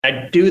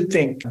I do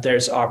think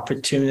there's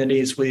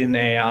opportunities within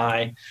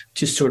AI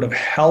to sort of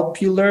help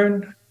you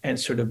learn and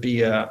sort of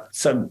be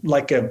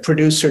like a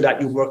producer that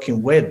you're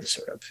working with,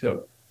 sort of.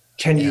 So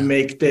can you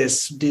make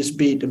this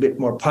beat a bit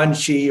more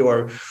punchy,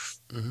 or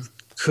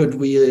could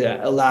we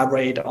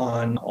elaborate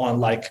on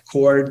like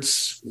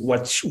chords?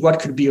 What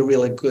could be a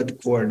really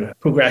good chord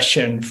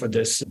progression for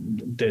this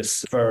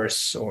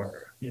verse,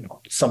 or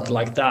something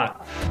like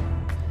that?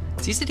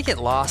 It's easy to get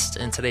lost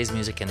in today's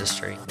music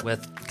industry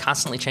with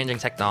constantly changing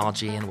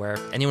technology and where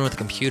anyone with a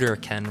computer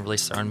can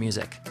release their own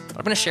music. But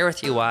I'm going to share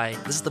with you why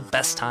this is the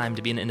best time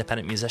to be an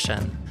independent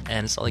musician,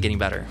 and it's only getting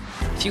better.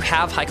 If you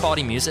have high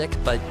quality music,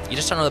 but you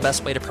just don't know the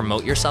best way to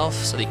promote yourself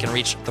so that you can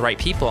reach the right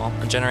people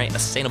and generate a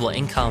sustainable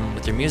income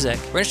with your music,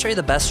 we're going to show you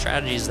the best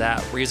strategies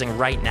that we're using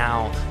right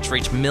now to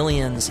reach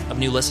millions of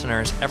new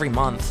listeners every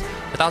month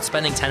without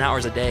spending 10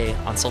 hours a day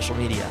on social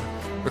media.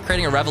 We're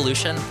creating a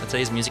revolution in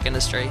today's music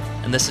industry,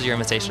 and this is your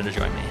invitation to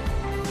join me.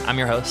 I'm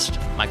your host,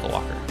 Michael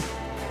Walker.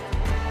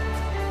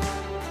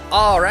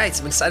 All right,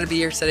 so I'm excited to be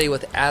here today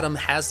with Adam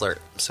Haslert.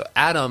 So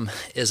Adam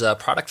is a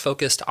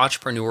product-focused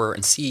entrepreneur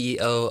and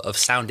CEO of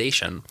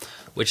Soundation,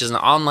 which is an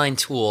online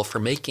tool for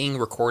making,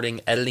 recording,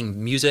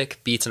 editing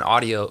music, beats, and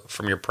audio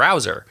from your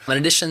browser. In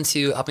addition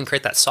to helping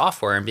create that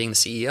software and being the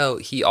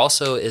CEO, he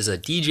also is a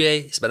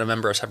DJ. He's been a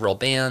member of several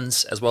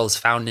bands, as well as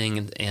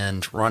founding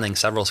and running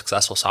several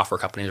successful software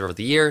companies over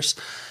the years.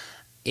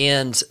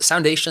 And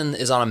Soundation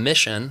is on a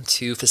mission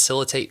to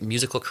facilitate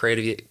musical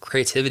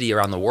creativity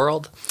around the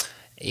world.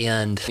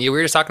 And we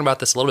were just talking about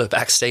this a little bit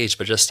backstage,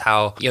 but just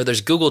how, there's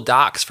Google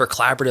Docs for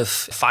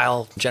collaborative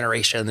file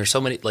generation. There's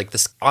so many, like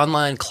this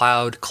online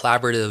cloud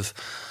collaborative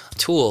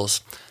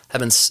tools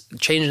have been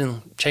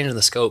changing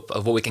the scope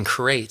of what we can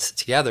create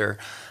together.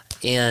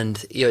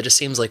 And, it just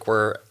seems like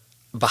we're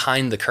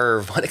behind the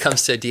curve when it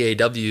comes to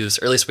DAWs,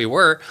 or at least we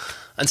were,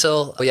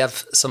 until we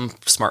have some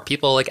smart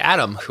people like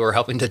Adam who are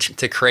helping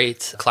to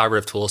create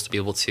collaborative tools to be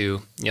able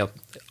to,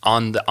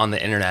 on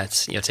the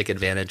internet, take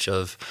advantage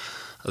of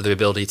the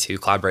ability to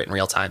collaborate in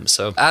real time.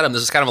 So Adam,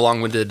 this is kind of a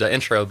long-winded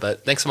intro,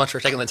 but thanks so much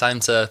for taking the time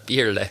to be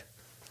here today.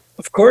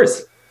 Of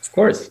course.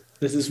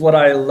 This is what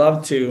I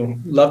love to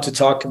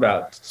talk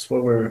about. It's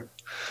what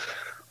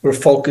we're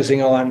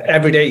focusing on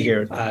every day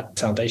here at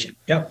Soundation.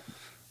 Yeah.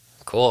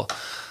 Cool.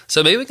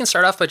 So maybe we can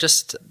start off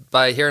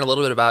by hearing a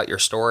little bit about your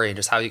story and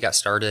just how you got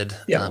started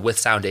with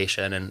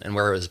Soundation and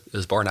where it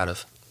was born out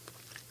of.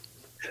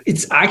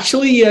 It's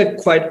actually a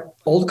quite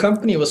old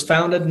company. It was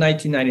founded in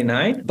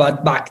 1999,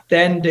 but back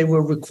then they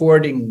were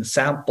recording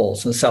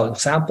samples and selling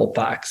sample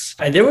packs,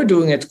 and they were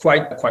doing it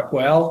quite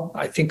well.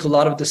 I think a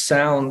lot of the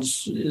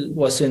sounds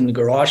was in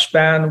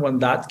GarageBand when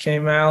that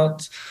came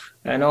out,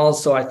 and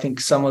also I think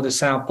some of the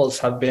samples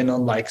have been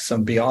on like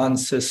some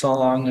Beyonce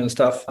song and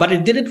stuff. But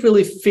it didn't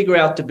really figure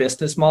out the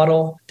business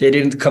model. They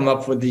didn't come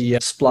up with the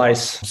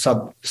Splice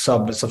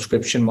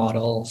subscription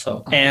model.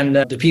 And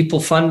the people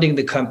funding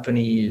the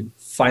company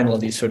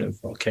finally sort of,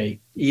 okay,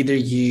 either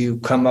you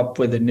come up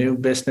with a new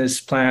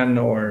business plan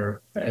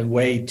or a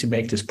way to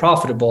make this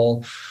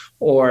profitable,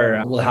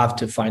 or we'll have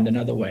to find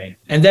another way.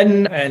 And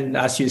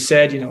as you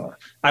said,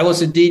 I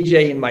was a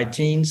DJ in my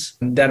teens,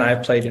 and then I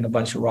played in a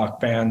bunch of rock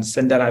bands,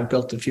 and then I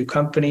built a few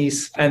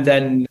companies. And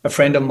then a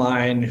friend of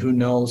mine who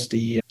knows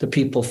the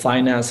people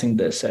financing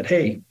this said,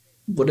 hey,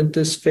 wouldn't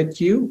this fit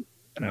you?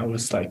 And I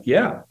was like,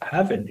 yeah, I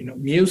have it,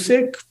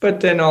 music, but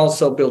then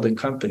also building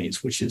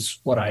companies, which is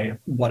what I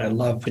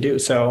love to do.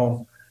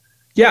 So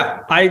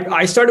yeah,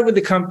 I started with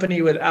the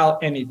company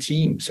without any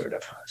team sort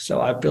of. So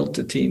I built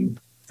a team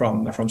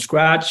from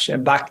scratch.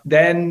 And back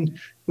then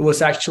it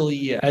was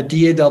actually a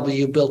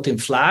DAW built in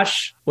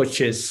Flash,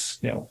 which is,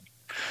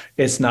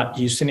 it's not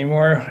used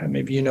anymore.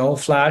 Maybe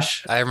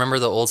Flash. I remember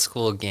the old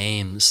school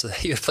games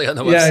that you would play on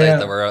the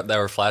website that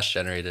were Flash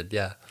generated.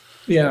 Yeah.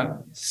 Yeah.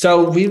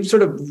 So we've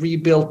sort of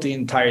rebuilt the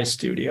entire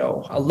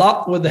studio, a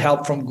lot with the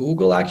help from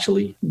Google,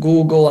 actually.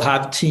 Google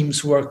have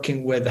teams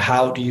working with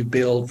how do you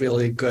build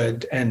really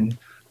good and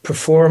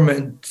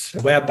performant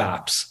web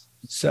apps.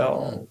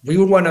 So we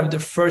were one of the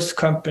first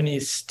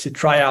companies to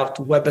try out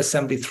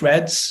WebAssembly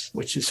threads,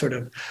 which is sort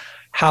of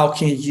how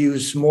can you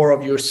use more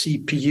of your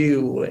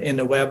CPU in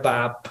a web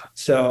app?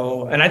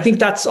 So, and I think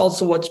that's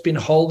also what's been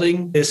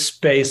holding this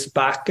space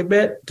back a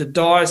bit. The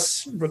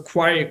DAWs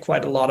require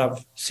quite a lot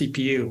of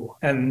CPU.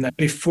 And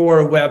before,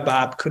 a web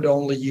app could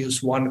only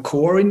use one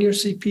core in your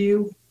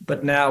CPU.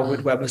 But now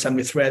with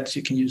WebAssembly threads,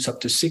 you can use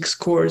up to 6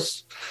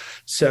 cores.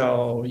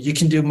 So you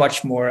can do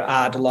much more,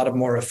 add a lot of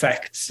more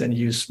effects and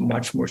use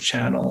much more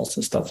channels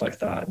and stuff like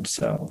that.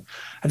 So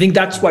I think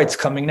that's why it's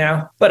coming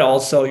now. But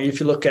also, if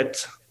you look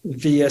at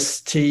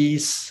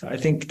VSTs, I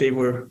think they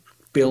were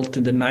built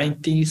in the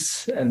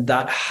 90s, and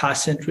that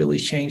hasn't really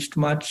changed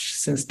much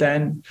since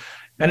then.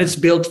 And it's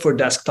built for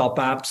desktop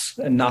apps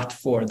and not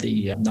for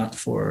the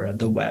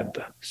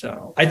web.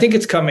 So I think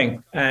it's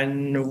coming,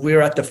 and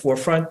we're at the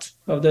forefront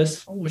of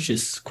this, which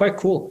is quite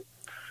cool.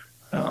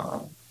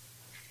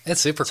 It's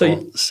super So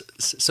cool.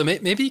 So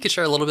maybe you could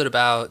share a little bit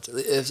about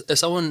if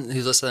someone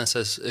who's listening to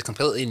this is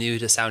completely new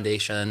to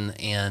Soundation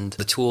and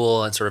the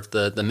tool and sort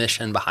of the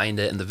mission behind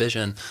it and the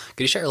vision.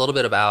 Could you share a little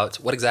bit about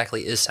what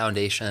exactly is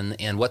Soundation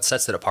and what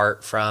sets it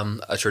apart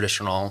from a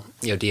traditional,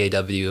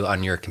 DAW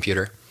on your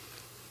computer?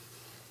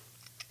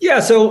 yeah,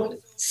 so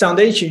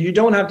Soundation, you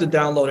don't have to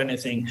download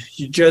anything.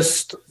 You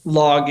just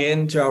log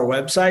into our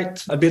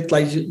website, a bit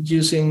like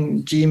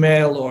using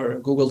Gmail or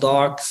Google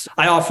Docs.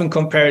 I often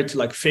compare it to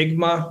like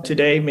Figma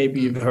today.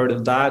 Maybe you've heard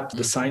of that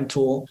design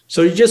tool.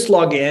 So you just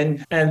log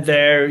in, and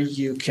there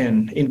you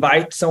can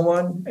invite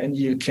someone and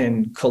you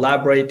can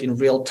collaborate in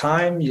real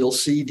time. You'll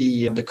see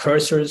the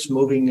cursors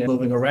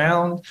moving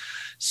around.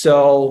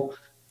 So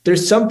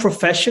there's some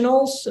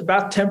professionals,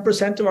 about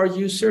 10% of our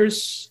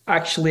users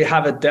actually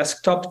have a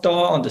desktop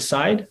DAW on the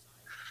side.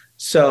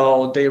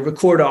 So they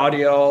record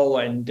audio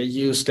and they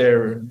use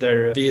their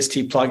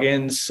VST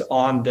plugins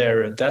on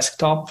their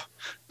desktop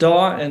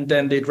DAW, and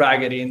then they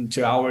drag it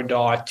into our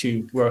DAW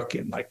to work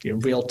in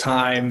real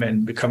time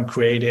and become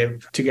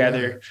creative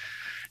together.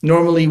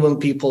 Normally, when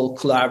people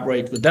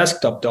collaborate with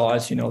desktop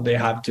DAWs, they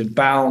have to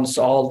bounce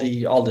all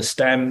the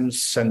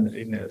stems and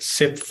in a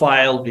zip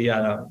file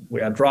via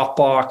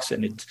Dropbox,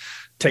 and it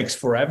takes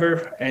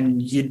forever,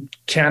 and you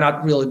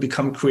cannot really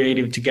become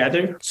creative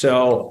together.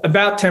 So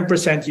about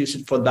 10% use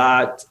it for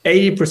that.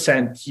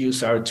 80%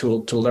 use our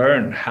tool to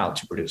learn how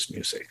to produce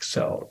music.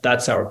 So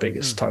that's our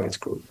biggest target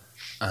group.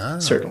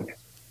 Certainly.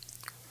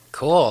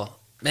 Cool.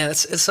 Man,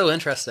 it's so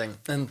interesting.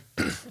 And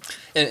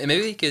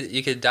maybe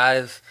you could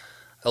dive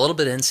a little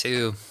bit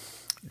into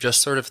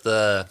just sort of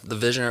the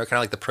vision, or kind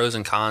of like the pros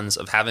and cons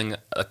of having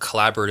a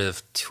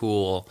collaborative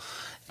tool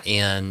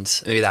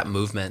and maybe that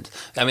movement.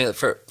 I mean,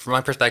 from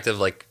my perspective,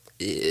 like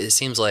it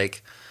seems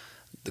like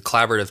the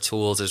collaborative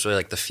tools is really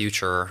like the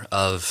future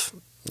of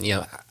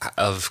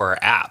for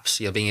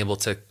apps. Being able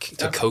to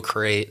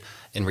co-create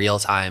in real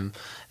time,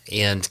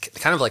 and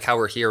kind of like how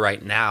we're here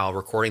right now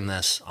recording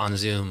this on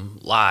Zoom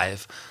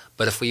live.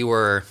 But if we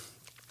were,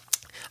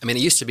 I mean,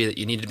 it used to be that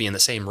you needed to be in the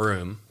same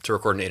room to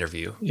record an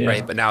interview,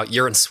 right? But now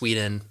you're in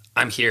Sweden,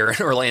 I'm here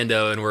in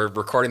Orlando, and we're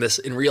recording this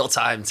in real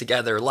time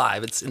together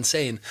live. It's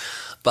insane.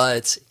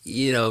 But,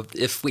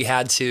 if we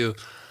had to,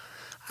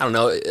 I don't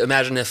know,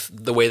 imagine if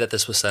the way that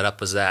this was set up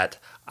was that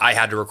I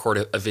had to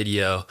record a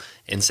video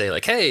and say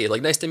like, hey,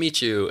 like, nice to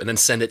meet you, and then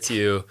send it to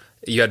you.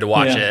 You had to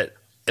watch it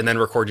and then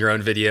record your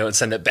own video and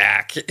send it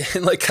back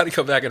and like kind of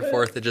go back and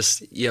forth. It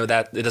just,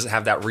 that it doesn't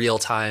have that real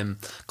time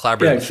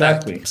collaborative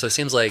effect. So it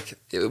sounds like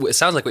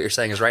what you're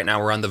saying is right now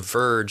we're on the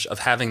verge of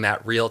having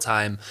that real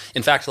time.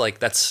 In fact,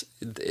 like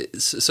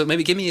so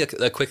maybe give me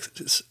a quick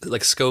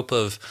like scope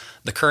of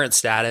the current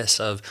status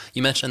of,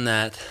 you mentioned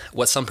that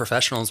what some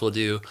professionals will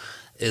do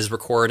is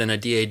record in a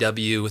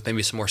DAW with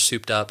maybe some more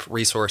souped up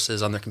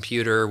resources on their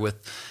computer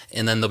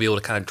and then they'll be able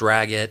to kind of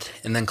drag it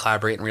and then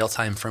collaborate in real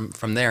time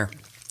from there.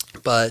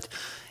 But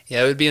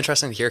yeah, it would be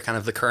interesting to hear kind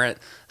of the current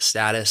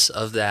status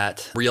of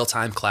that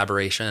real-time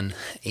collaboration,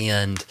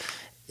 and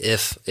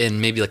if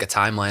in maybe like a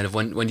timeline of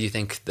when do you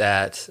think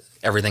that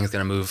everything's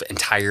going to move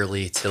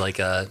entirely to like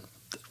a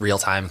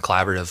real-time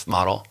collaborative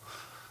model?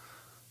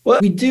 Well,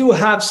 we do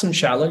have some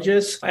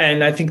challenges,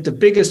 and I think the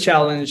biggest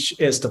challenge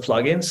is the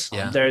plugins.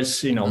 Yeah.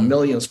 There's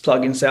millions of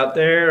plugins out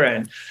there,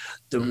 and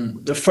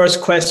the first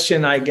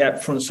question I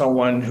get from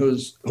someone who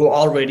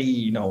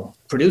already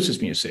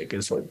produces music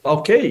is like,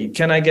 okay,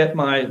 can I get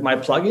my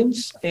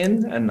plugins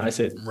in? And I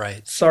said,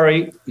 right,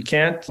 sorry, we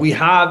can't. We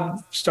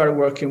have started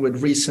working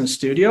with Reason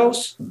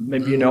Studios.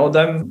 Maybe you know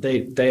them.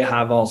 They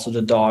have also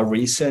the DAW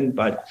Reason,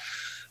 but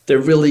they're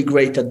really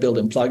great at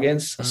building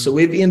plugins. So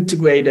we've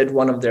integrated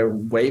one of their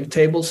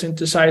wavetable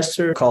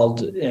synthesizer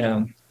called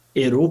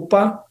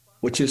Europa,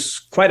 which is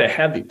quite a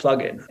heavy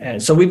plugin.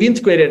 And so we've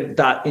integrated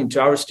that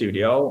into our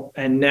studio,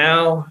 and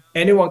now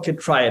anyone can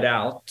try it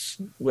out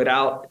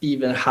without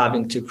even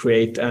having to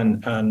create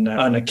an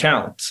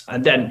account.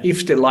 And then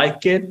if they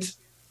like it,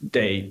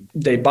 they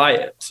buy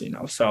it,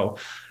 So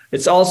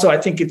it's also, I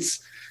think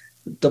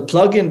the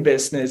plugin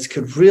business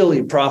could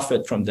really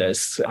profit from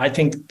this. I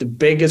think the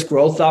biggest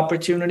growth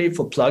opportunity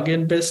for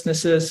plugin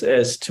businesses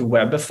is to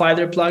webify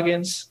their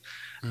plugins.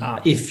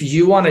 If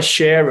you want to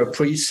share a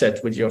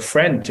preset with your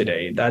friend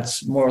today,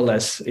 that's more or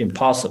less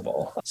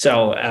impossible.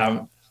 So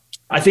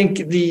I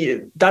think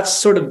that's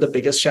sort of the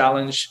biggest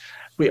challenge.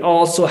 We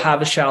also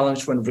have a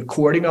challenge when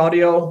recording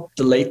audio,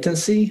 the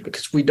latency,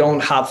 because we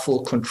don't have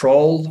full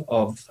control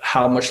of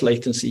how much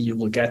latency you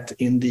will get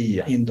in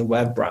the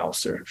web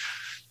browser.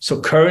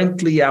 So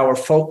currently our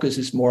focus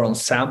is more on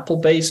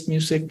sample-based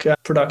music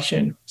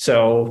production.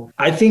 So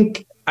I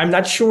think I'm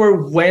not sure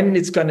when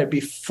it's going to be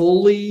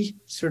fully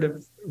sort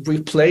of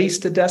replace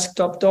the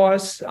desktop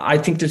DAWs. I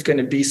think there's going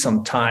to be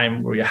some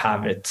time where you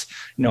have it,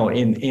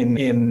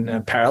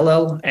 in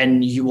parallel,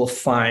 and you will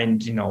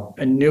find,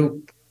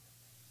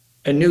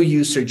 a new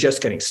user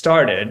just getting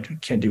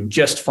started can do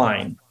just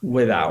fine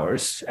with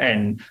ours.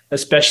 And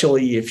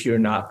especially if you're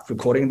not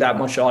recording that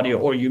much audio,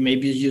 or you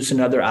maybe use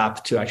another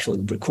app to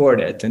actually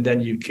record it, and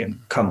then you can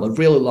come a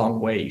really long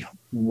way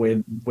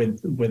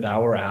with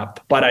our app.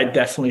 But I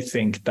definitely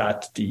think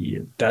that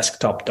the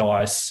desktop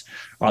DAWs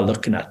are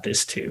looking at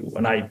this too.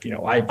 And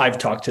I've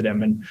talked to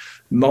them, and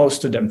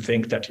most of them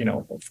think that,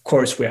 of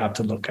course we have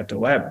to look at the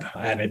web,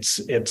 and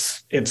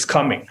it's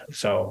coming.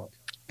 So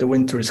the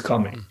winter is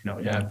coming.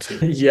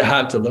 You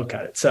have to look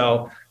at it.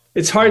 So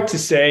it's hard to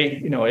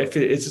say, if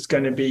it's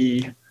going to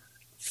be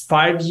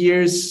 5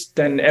 years,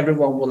 then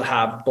everyone will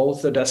have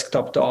both a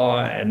desktop DAW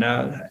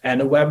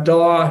and a web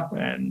DAW,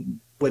 and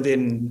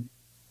within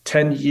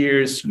 10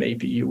 years,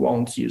 maybe you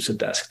won't use a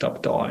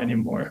desktop DAW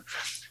anymore,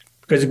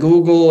 because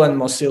Google and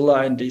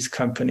Mozilla and these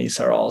companies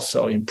are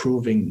also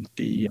improving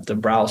the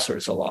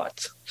browsers a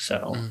lot.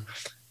 So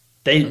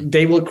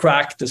they will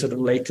crack the sort of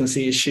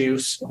latency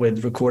issues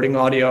with recording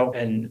audio,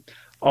 and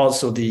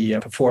also the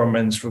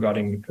performance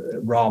regarding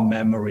raw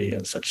memory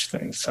and such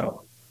things.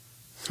 So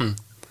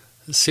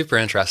super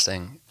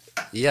interesting.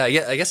 Yeah,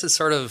 I guess it's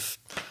sort of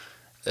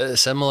a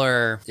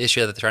similar issue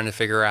that they're trying to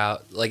figure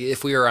out. Like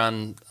if we were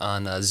on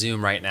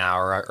Zoom right now,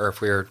 or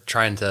if we were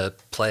trying to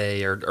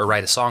play or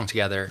write a song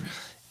together,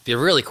 it'd be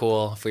really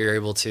cool if we were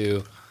able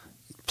to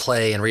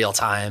play in real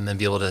time and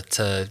be able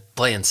to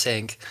play in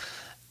sync.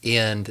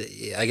 And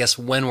I guess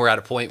when we're at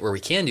a point where we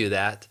can do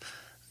that,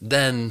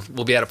 then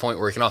we'll be at a point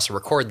where we can also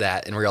record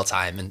that in real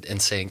time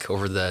and sync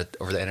over the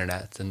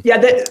internet. And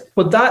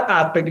for that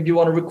aspect, if you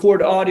want to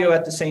record audio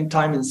at the same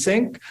time in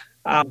sync,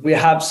 we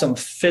have some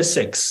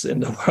physics in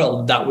the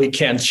world that we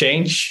can't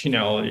change.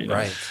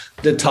 Right.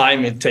 The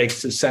time it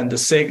takes to send a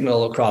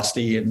signal across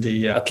the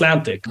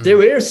Atlantic. Mm-hmm.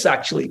 There is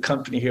actually a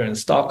company here in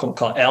Stockholm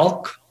called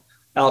Elk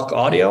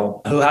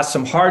Audio, who has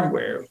some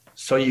hardware,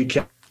 so you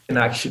can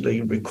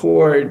actually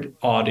record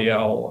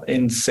audio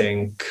in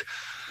sync.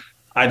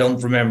 I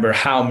don't remember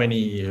how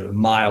many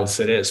miles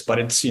it is, but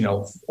it's,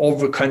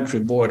 over country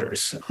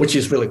borders, which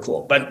is really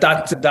cool. But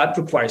that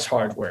requires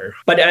hardware.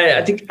 But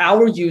I think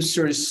our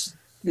users,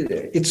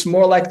 it's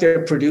more like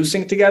they're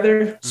producing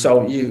together.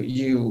 So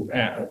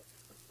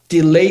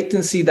the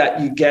latency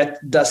that you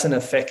get doesn't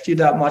affect you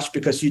that much,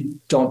 because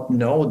you don't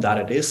know that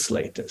it is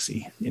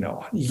latency.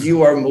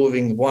 You are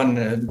moving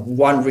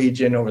one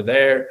region over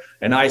there,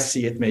 and I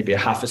see it maybe a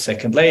half a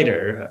second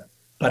later,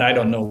 but I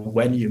don't know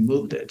when you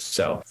moved it.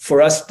 So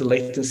for us, the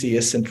latency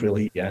isn't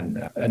really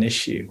an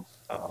issue.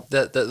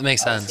 That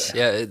makes sense.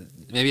 Yeah,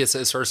 maybe it's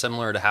sort of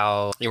similar to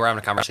how we're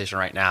having a conversation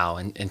right now,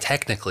 and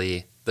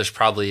technically there's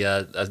probably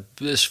a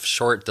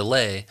short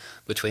delay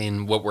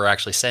between what we're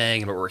actually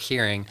saying and what we're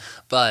hearing,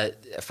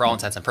 but for all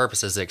intents and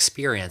purposes, the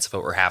experience of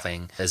what we're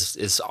having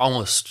is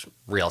almost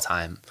real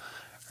time.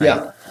 Right?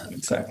 Yeah,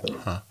 exactly.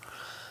 Huh.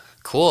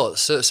 Cool.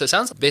 So it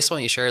sounds, based on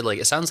what you shared,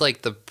 it sounds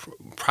like the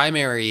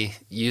primary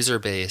user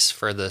base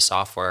for the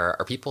software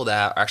are people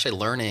that are actually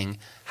learning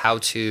how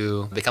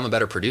to become a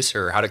better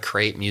producer, how to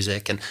create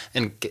music. And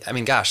I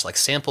mean, gosh,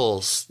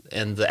 samples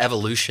and the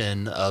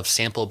evolution of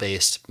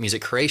sample-based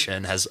music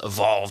creation has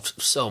evolved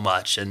so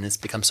much, and it's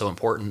become so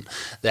important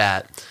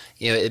that,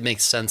 it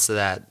makes sense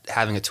that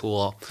having a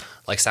tool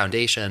like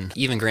Soundation,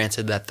 even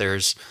granted that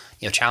there's,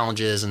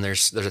 challenges and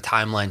there's a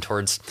timeline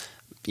towards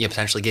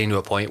potentially getting to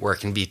a point where it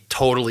can be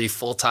totally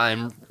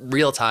full-time,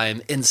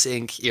 real-time, in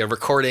sync,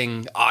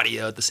 recording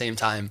audio at the same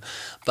time.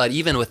 But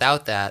even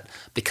without that,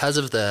 because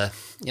of the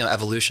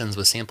evolutions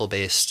with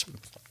sample-based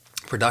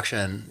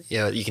production,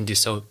 you can do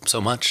so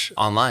much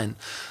online.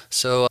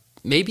 So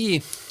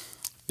maybe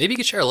you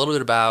could share a little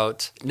bit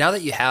about, now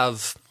that you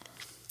have,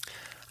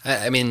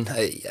 I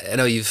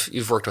know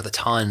you've worked with a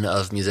ton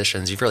of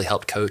musicians. You've really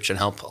helped coach and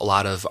help a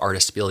lot of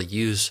artists to be able to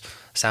use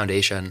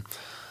Soundation.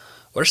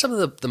 What are some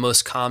of the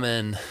most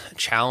common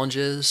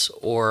challenges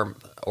or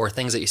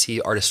things that you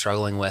see artists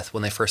struggling with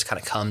when they first kind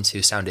of come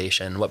to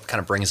Soundation? What kind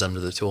of brings them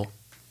to the tool?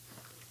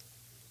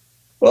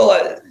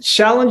 Well,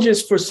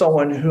 challenges for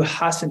someone who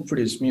hasn't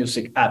produced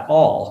music at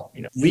all.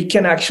 We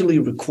can actually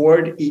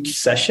record each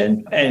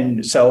session.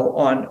 And so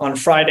on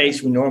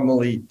Fridays, we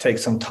normally take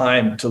some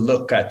time to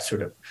look at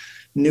sort of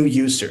new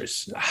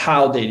users,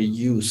 how they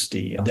use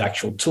the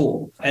actual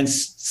tool. And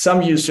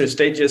some users,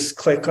 they just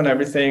click on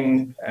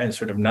everything and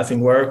sort of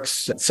nothing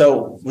works.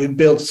 So we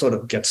built sort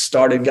of get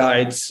started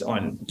guides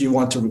on, do you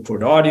want to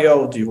record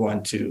audio? Do you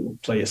want to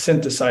play a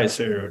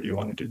synthesizer? Or do you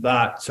want to do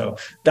that? So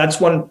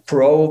that's one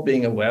pro of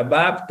being a web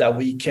app, that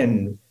we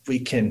can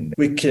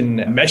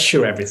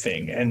measure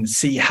everything and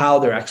see how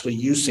they're actually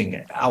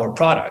using our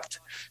product.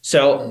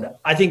 So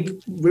I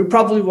think we're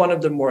probably one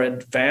of the more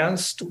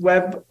advanced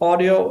web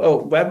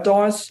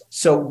DAWs.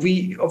 So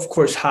we, of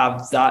course,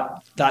 have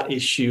that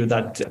issue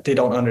that they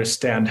don't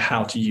understand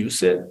how to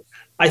use it.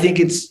 I think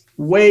it's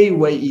way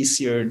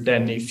easier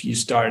than if you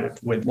started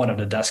with one of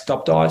the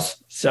desktop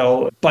DAWs.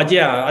 So, but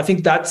yeah, I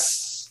think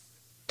that's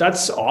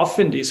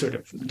often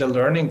the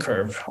learning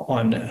curve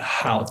on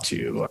how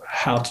to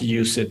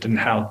use it and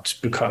how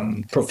to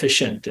become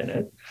proficient in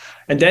it.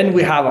 And then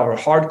we have our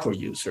hardcore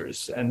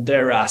users, and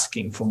they're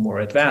asking for more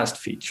advanced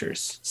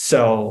features.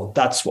 So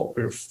that's what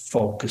we're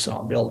focused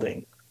on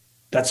building.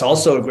 That's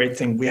also a great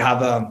thing. We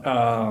have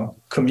a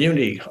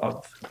community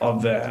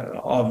of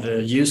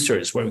the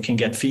users where we can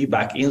get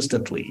feedback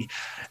instantly,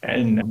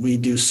 and we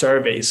do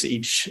surveys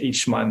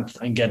each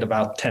month and get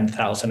about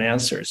 10,000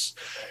 answers.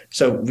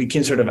 So we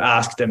can sort of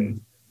ask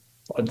them,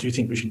 do you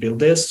think we should build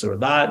this or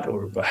that,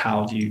 or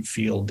how do you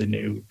feel the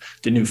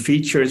new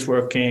feature is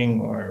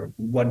working, or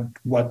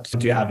what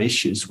do you have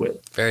issues with?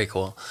 Very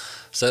cool.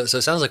 So it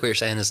sounds like what you're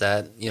saying is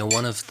that,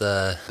 one of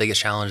the biggest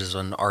challenges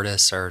when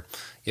artists are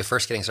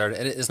first getting started,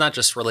 and it's not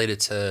just related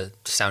to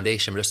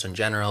Soundation, but just in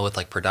general with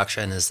like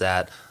production, is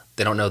that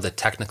they don't know the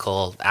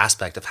technical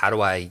aspect of how do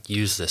I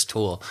use this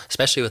tool,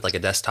 especially with like a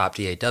desktop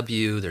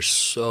DAW. There's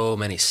so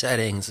many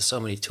settings, there's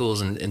so many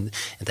tools and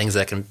things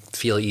that can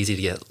feel easy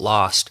to get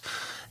lost.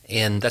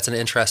 And that's an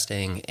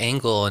interesting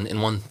angle.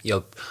 And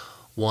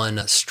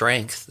one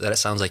strength that it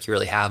sounds like you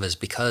really have is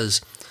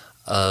because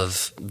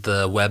of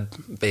the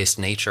web-based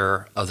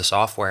nature of the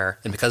software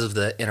and because of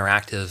the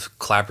interactive,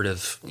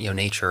 collaborative,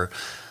 nature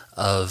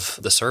of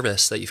the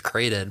service that you've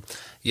created,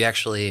 you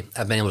actually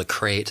have been able to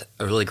create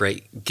a really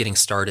great getting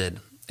started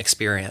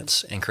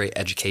experience and create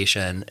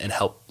education and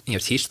help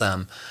teach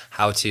them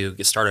how to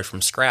get started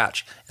from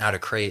scratch and how to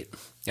create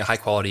high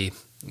quality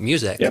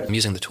music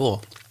using the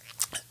tool.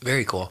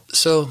 Very cool.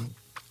 So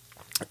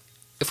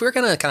if we were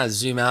going to kind of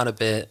zoom out a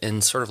bit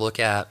and sort of look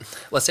at,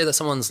 let's say that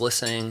someone's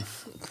listening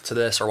to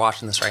this or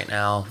watching this right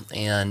now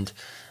and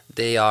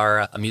they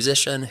are a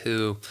musician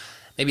who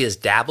maybe has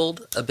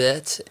dabbled a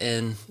bit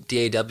in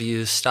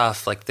DAW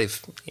stuff, like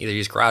they've either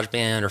used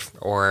GarageBand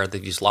or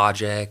they've used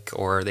Logic,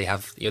 or they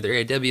have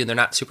their DAW and they're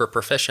not super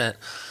proficient,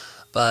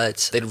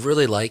 but they'd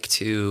really like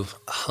to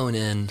hone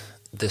in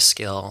this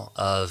skill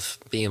of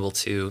being able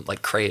to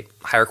like create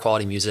higher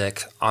quality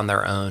music on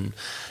their own,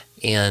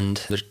 and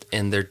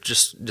they're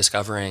just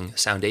discovering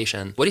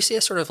Soundation. What do you see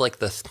as sort of like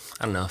the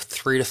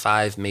 3 to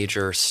 5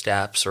 major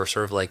steps, or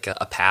sort of like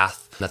a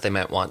path that they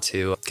might want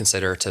to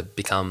consider to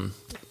become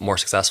more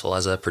successful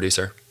as a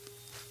producer?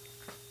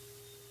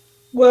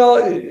 Well,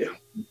 it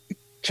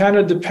kind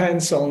of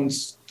depends on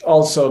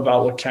also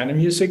about what kind of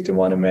music they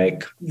want to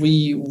make.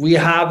 We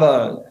have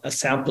a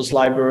samples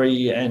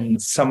library,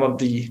 and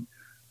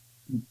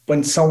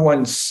when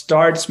someone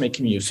starts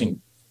making music,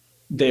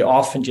 they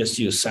often just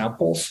use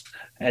samples,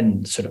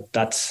 and sort of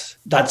that's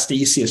the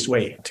easiest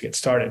way to get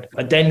started.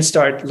 But then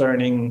start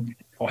learning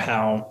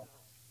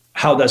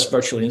how does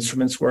virtual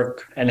instruments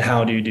work, and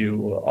how do you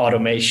do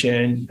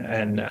automation,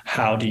 and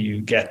how do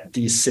you get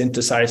these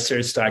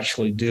synthesizers to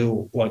actually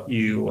do what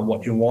you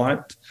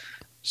want.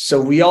 So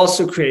we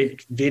also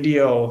create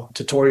video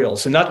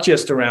tutorials, and not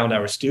just around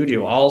our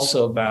studio,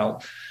 also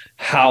about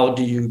how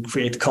do you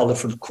create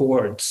colorful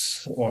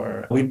chords.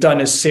 Or we've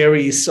done a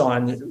series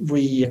on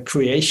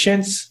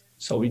recreations.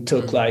 So we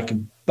took like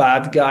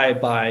Bad Guy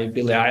by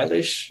Billie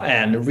Eilish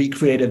and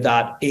recreated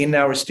that in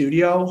our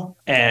studio,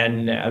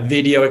 and a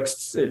video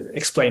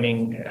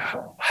explaining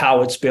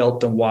how it's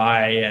built and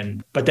why.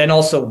 But then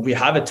also we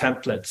have a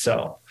template.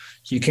 So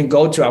you can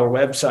go to our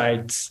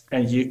website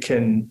and you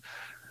can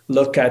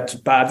look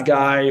at Bad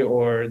Guy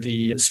or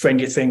the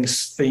Stranger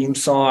Things theme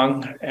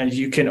song, and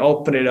you can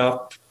open it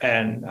up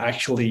and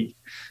actually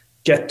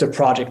get the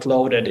project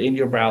loaded in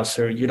your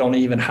browser. You don't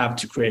even have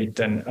to create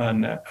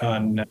an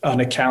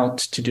account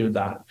to do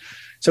that.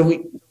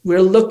 So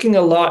we're looking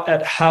a lot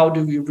at how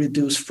do we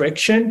reduce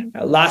friction.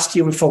 Last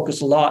year, we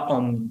focused a lot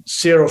on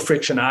zero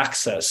friction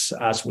access,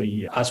 as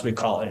we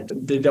call it.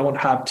 They don't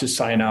have to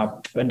sign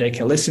up, and they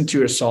can listen to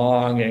your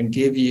song and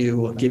give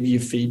you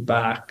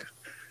feedback.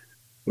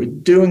 We're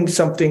doing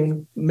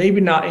something maybe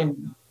not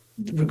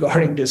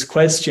regarding this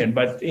question,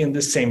 but in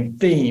the same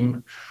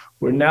theme.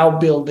 We're now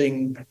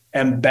building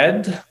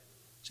embed,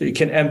 so you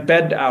can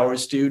embed our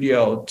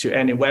studio to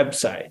any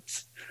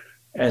website.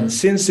 And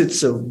since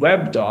it's a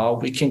web DAW,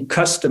 we can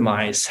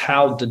customize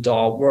how the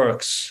DAW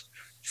works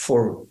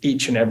for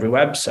each and every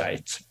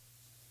website.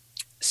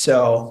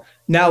 So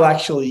now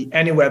actually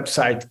any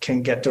website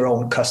can get their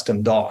own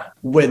custom DAW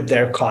with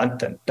their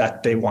content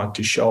that they want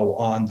to show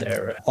on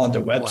their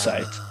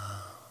website.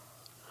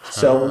 Wow.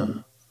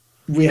 So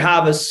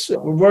we're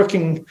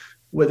working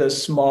with a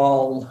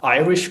small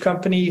Irish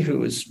company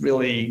who is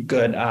really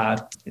good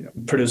at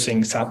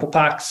producing sample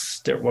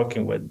packs. They're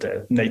working with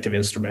Native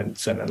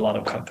Instruments and a lot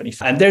of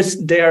companies. And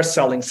they are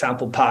selling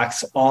sample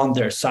packs on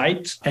their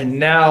site. And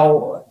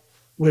now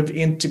we've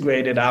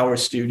integrated our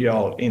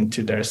studio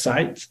into their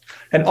site.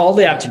 And all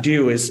they have to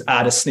do is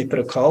add a snippet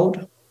of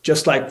code,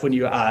 just like when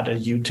you add a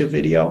YouTube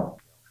video.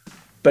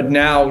 But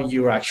now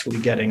you're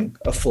actually getting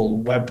a full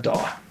web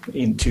DAW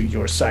into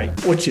your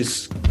site, which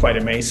is quite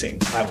amazing,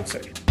 I would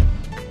say.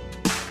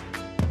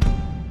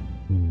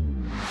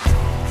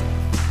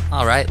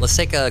 All right, let's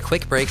take a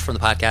quick break from the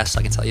podcast so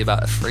I can tell you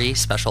about a free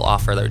special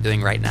offer that we're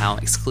doing right now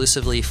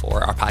exclusively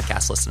for our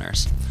podcast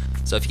listeners.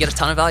 So if you get a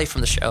ton of value from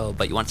the show,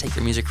 but you want to take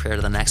your music career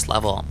to the next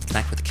level,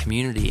 connect with a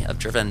community of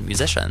driven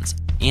musicians,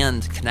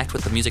 and connect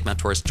with the music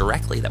mentors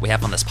directly that we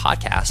have on this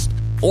podcast,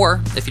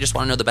 Or if you just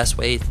want to know the best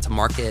way to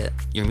market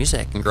your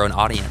music and grow an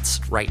audience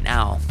right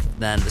now,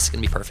 then this is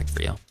going to be perfect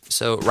for you.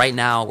 So right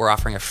now, we're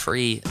offering a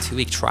free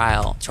 2-week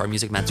trial to our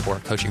Music Mentor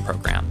coaching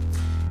program.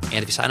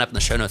 And if you sign up in the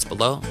show notes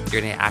below,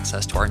 you're going to get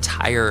access to our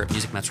entire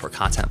Music Mentor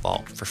content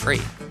vault for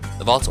free.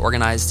 The vault's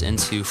organized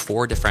into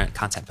 4 different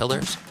content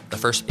pillars. The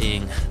first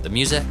being the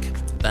music,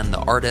 then the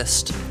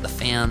artist, the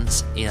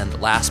fans,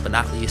 and last but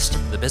not least,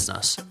 the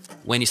business.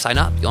 When you sign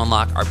up, you'll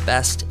unlock our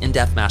best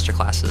in-depth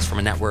masterclasses from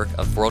a network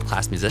of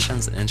world-class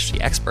musicians and industry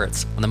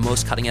experts on the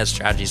most cutting-edge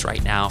strategies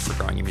right now for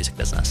growing your music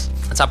business.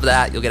 On top of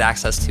that, you'll get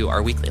access to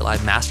our weekly live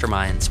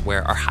masterminds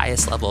where our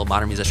highest level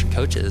modern musician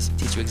coaches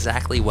teach you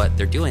exactly what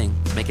they're doing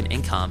to make an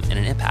income and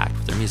an impact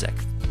with their music.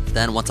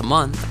 Then once a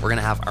month, we're going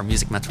to have our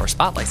Music Mentor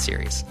Spotlight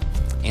series.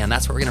 And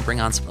that's where we're going to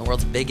bring on some of the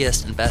world's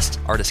biggest and best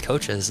artist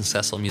coaches and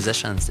successful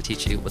musicians to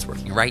teach you what's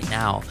working right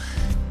now.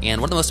 And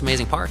one of the most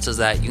amazing parts is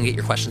that you can get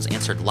your questions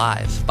answered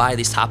live by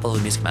these top-level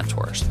music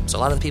mentors. So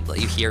a lot of the people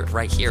that you hear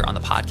right here on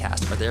the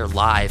podcast are there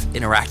live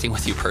interacting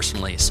with you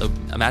personally. So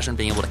imagine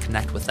being able to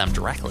connect with them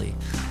directly.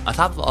 On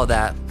top of all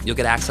that, you'll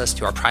get access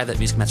to our private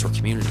Music Mentor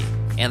community.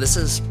 And this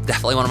is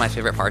definitely one of my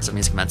favorite parts of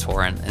Music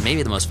Mentor, and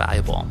maybe the most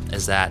valuable,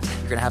 is that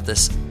you're going to have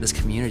this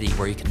community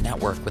where you can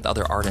network with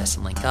other artists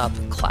and link up,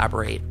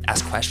 collaborate,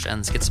 ask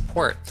questions, get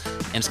support,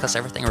 and discuss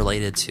everything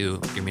related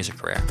to your music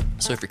career.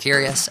 So if you're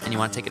curious and you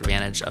want to take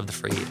advantage of the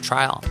free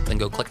trial, then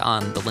go click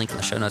on the link in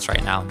the show notes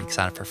right now and you can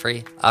sign up for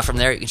free. From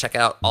there, you can check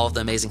out all of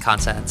the amazing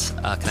content,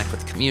 connect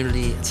with the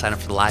community, and sign up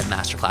for the live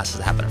masterclasses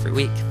that happen every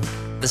week.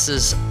 This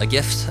is a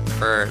gift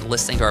for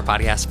listening to our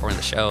podcast, supporting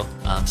the show.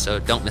 So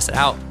don't miss it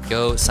out.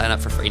 Go sign up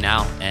for free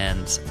now,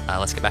 and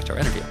let's get back to our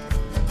interview.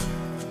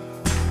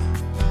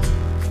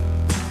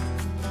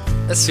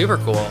 That's super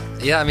cool.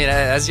 Yeah, I mean,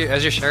 as you're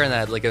sharing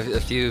that, like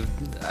a few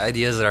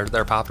ideas that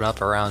are popping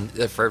up around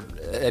for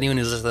anyone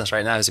who's listening to this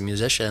right now as a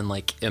musician.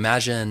 Like,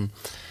 imagine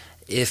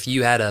if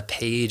you had a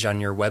page on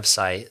your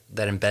website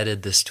that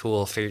embedded this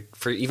tool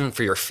for even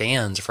for your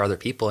fans or for other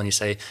people, and you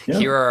say,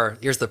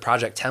 here's the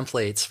project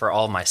templates for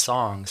all of my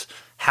songs.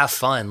 Have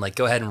fun, like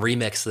go ahead and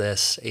remix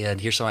this,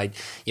 and here's some,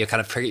 kind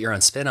of create your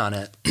own spin on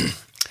it.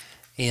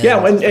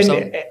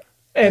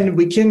 And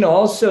we can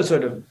also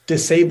sort of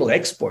disable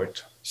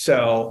export.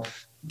 So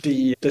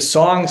the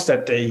songs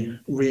that they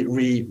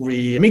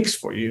remix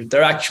for you,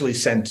 they're actually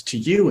sent to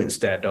you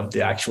instead of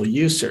the actual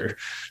user,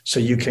 so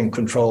you can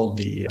control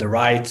the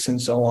rights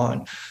and so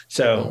on.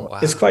 So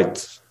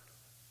It's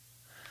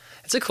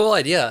a cool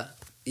idea.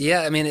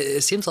 Yeah, I mean,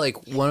 it seems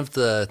like one of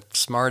the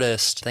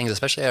smartest things,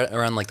 especially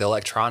around like the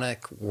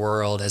electronic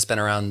world, has been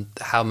around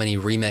how many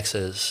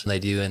remixes they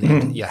do,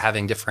 and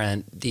having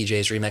different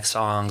DJs remix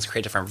songs,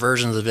 create different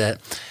versions of it.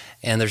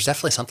 And there's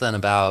definitely something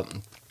about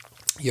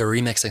you're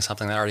remixing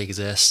something that already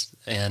exists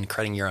and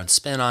creating your own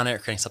spin on it, or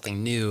creating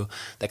something new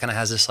that kind of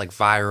has this like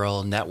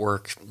viral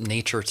network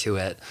nature to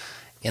it.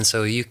 And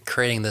so you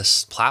creating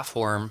this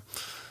platform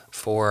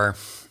for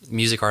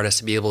music artists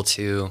to be able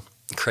to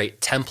create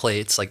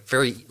templates, like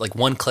very like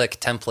one-click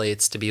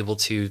templates, to be able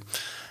to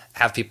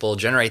have people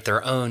generate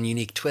their own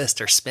unique twist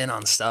or spin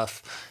on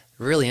stuff.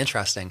 Really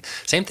interesting.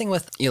 Same thing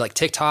with like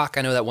TikTok.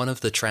 I know that one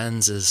of the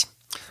trends is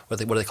what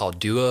do they call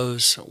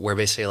duos, where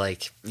basically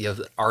like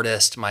the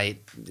artist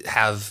might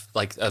have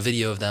like a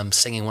video of them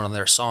singing one of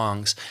their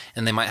songs,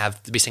 and they might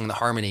have to be singing the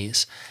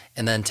harmonies,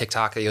 and then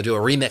TikTok, you'll do a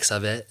remix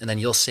of it, and then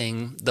you'll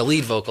sing the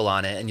lead vocal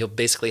on it, and you'll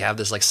basically have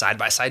this like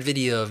side-by-side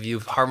video of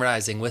you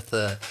harmonizing with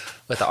the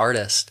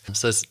artist.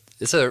 So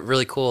it's a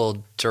really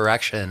cool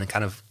direction, and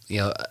kind of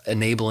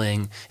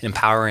enabling and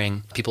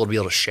empowering people to be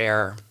able to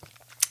share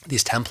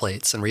these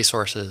templates and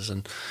resources.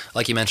 And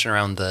like you mentioned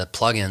around the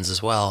plugins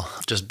as well,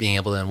 just being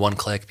able to in one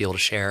click be able to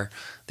share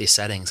these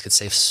settings could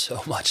save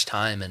so much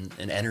time and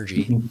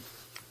energy.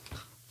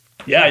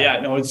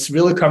 Mm-hmm. No, it's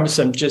really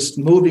cumbersome just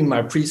moving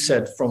my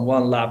preset from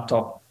one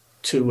laptop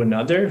to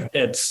another.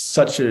 It's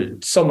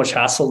so much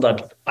hassle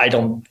that I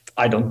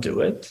don't do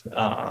it.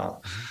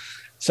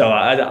 So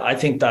I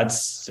think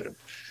that's,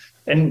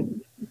 and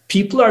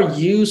people are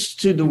used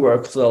to the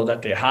workflow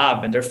that they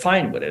have, and they're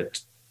fine with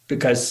it,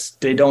 because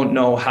they don't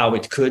know how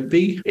it could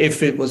be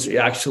if it was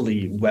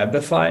actually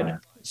webified.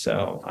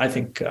 So I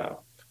think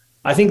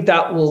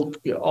that will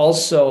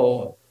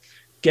also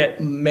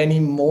get many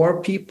more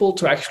people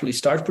to actually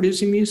start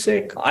producing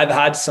music. I've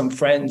had some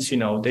friends,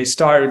 they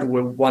started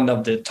with one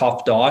of the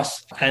top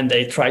DAWs, and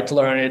they tried to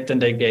learn it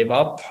and they gave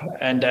up.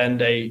 And then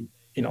they,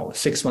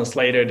 6 months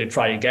later, they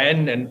try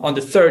again. And on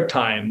the third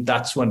time,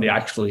 that's when they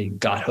actually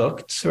got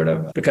hooked, sort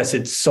of, because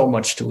it's so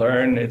much to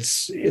learn.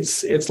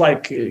 It's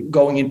like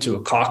going into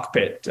a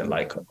cockpit and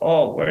like,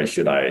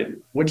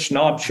 which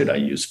knob should I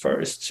use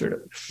first, sort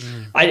of.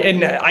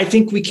 I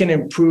think we can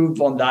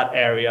improve on that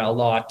area a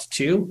lot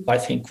too. I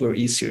think we're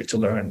easier to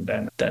learn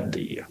than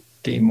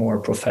the more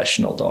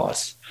professional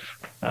DAWs.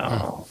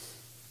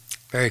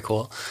 Very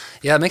cool.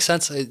 Yeah, it makes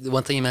sense.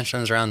 One thing you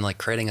mentioned is around like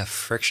creating a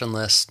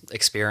frictionless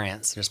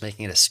experience and just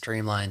making it as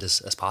streamlined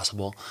as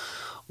possible.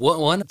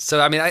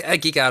 So I mean, I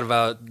geek out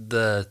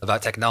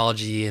about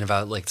technology and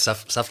about like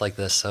stuff like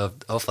this. So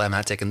hopefully, I'm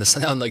not taking this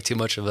down like too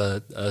much of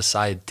a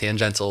side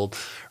tangential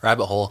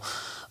rabbit hole.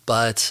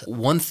 But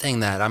one thing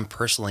that I'm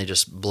personally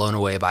just blown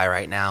away by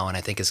right now, and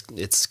I think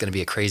it's going to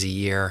be a crazy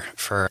year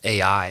for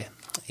AI,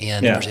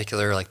 and in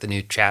particular, like the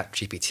new Chat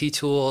GPT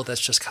tool that's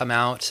just come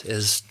out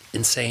is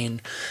insane,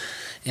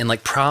 and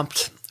like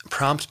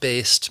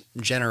prompt-based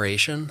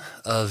generation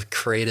of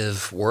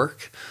creative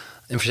work.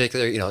 In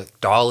particular,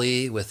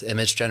 DALL-E with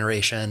image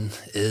generation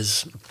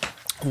is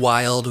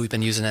wild. We've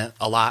been using it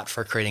a lot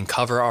for creating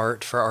cover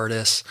art for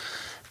artists.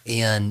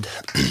 And,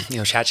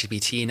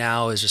 ChatGPT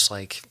now is just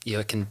like,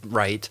 it can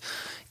write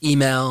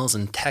emails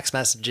and text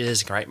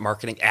messages, it can write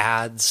marketing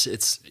ads.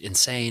 It's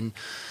insane.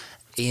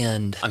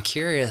 And I'm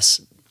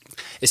curious,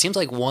 it seems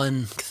like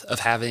one of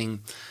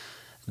having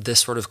this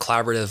sort of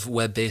collaborative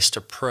web-based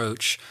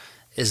approach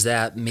is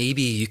that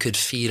maybe you could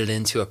feed it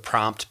into a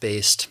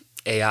prompt-based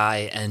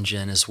AI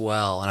engine as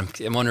well. And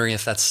I'm wondering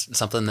if that's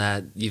something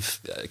that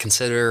you've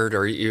considered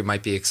or you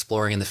might be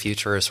exploring in the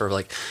future, is sort of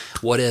like,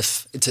 what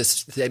if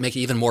to make it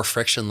even more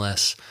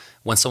frictionless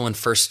when someone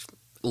first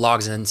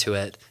logs into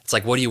it, it's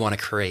like, what do you want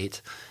to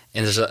create?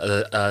 And there's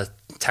a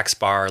text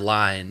bar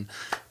line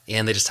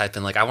and they just type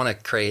in like, I want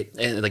to create,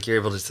 and like you're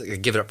able to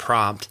give it a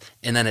prompt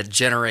and then it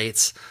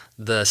generates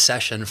the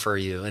session for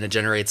you, and it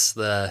generates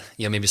the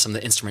maybe some of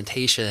the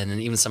instrumentation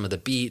and even some of the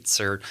beats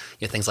or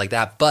things like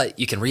that. But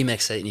you can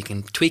remix it and you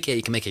can tweak it,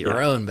 you can make it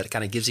your own, but it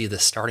kind of gives you the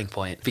starting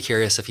point. Be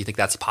curious if you think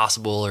that's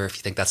possible, or if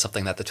you think that's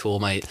something that the tool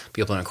might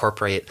be able to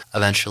incorporate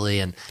eventually,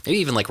 and maybe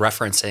even like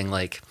referencing,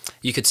 like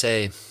you could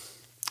say,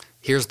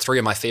 here's 3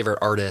 of my favorite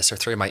artists or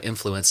 3 of my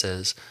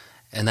influences,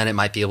 and then it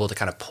might be able to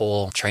kind of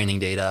pull training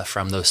data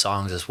from those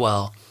songs as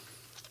well.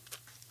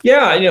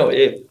 Yeah,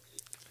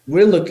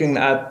 we're looking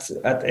at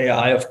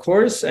AI, of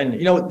course, and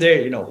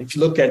if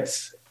you look at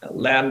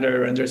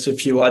Lander, and there's a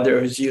few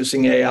others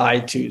using AI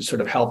to sort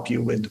of help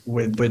you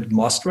with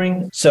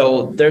mastering.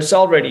 So there's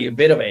already a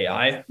bit of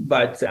AI,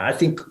 but I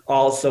think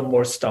also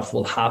more stuff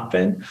will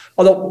happen.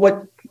 Although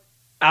what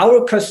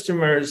our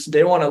customers,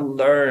 they want to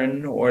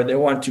learn or they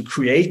want to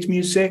create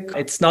music.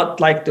 It's not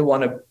like they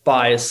want to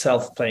buy a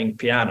self-playing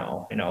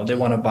piano. They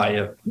want to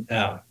buy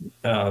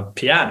a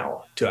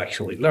piano to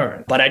actually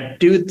learn. But I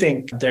do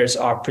think there's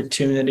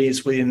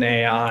opportunities within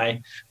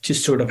AI to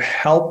sort of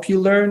help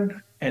you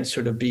learn and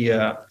sort of be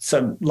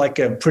like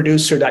a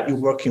producer that you're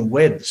working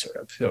with. Sort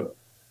of. So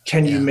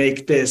can you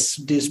make this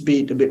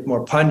beat a bit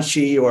more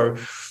punchy, or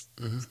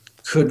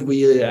could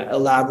we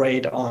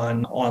elaborate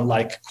on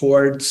like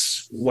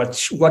chords?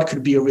 What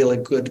could be a really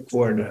good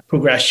chord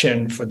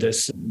progression for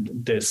this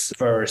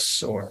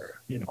verse,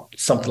 or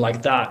something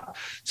like that?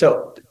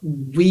 So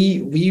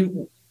we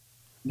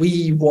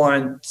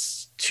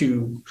want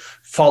to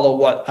follow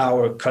what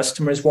our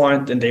customers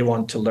want, and they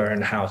want to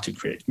learn how to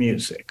create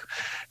music.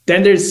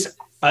 Then there's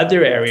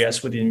other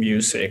areas within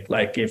music,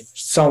 like if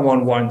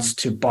someone wants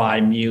to buy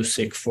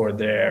music for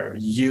their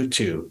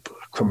YouTube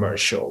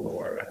commercial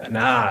or an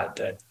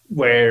ad,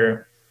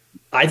 where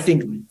I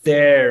think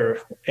their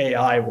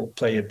AI will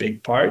play a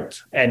big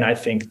part. And I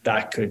think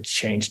that could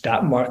change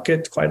that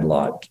market quite a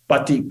lot.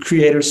 But the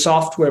creator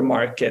software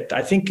market,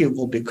 I think it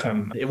will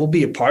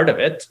be a part of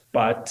it.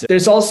 But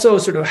there's also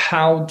sort of,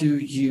 how do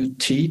you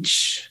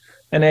teach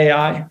an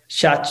AI?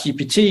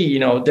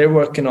 ChatGPT, they're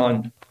working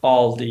on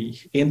all the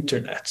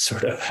internet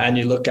sort of, and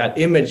you look at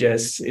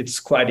images, it's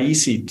quite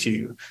easy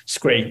to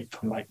scrape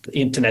like the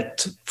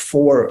internet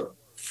for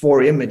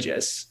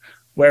images.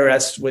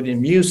 Whereas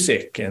within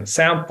music and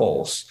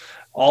samples,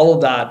 all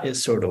of that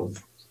is sort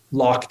of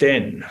locked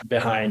in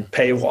behind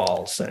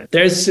paywalls. And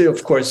there's,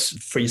 of course,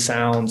 free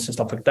sounds and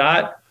stuff like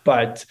that.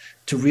 But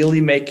to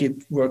really make it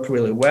work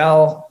really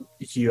well,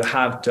 you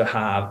have to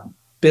have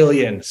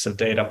billions of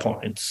data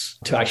points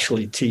to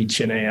actually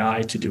teach an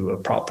AI to do a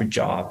proper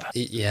job.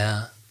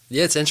 Yeah,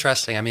 it's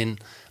interesting. I mean,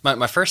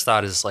 my first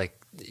thought is like,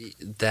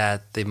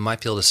 that they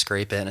might be able to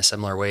scrape it in a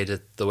similar way to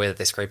the way that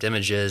they scraped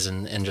images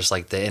and just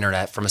like the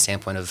internet from a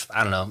standpoint of,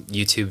 I don't know,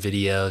 YouTube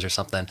videos or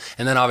something.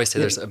 And then obviously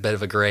there's a bit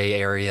of a gray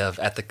area of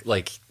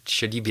like,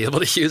 should you be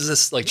able to use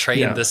this, like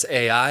train this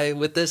AI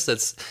with this?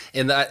 That's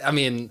in that, I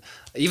mean,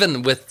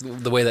 even with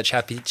the way that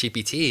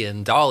ChatGPT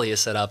and DALL-E is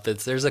set up,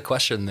 there's a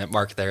question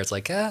mark there. It's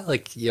like,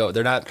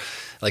 they're not,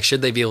 like,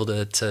 should they be able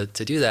to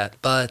do that?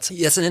 But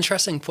yeah, it's an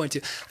interesting point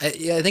too.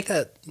 I think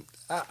that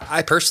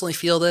I personally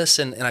feel this,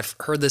 and I've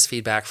heard this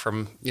feedback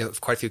from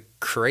quite a few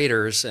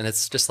creators, and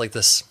it's just like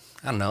this,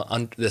 I don't know,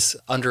 this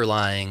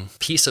underlying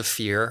piece of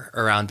fear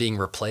around being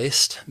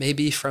replaced,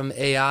 maybe from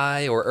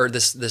AI, or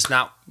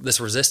this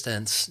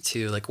resistance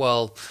to like,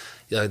 well,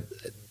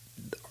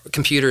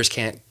 computers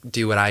can't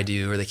do what I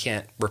do, or they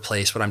can't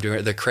replace what I'm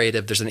doing. They're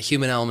creative. There's a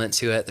human element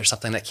to it. There's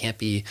something that can't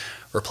be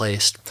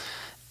replaced,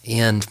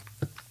 and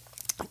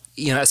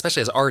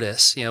especially as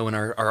artists, when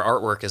our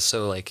artwork is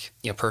so like,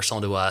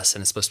 personal to us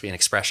and it's supposed to be an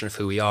expression of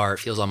who we are, it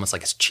feels almost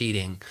like it's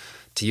cheating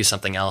to use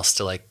something else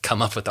to like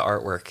come up with the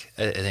artwork,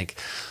 I think.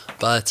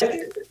 But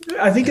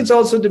I think it's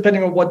also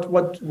depending on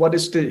what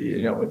is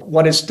the,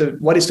 what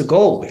is the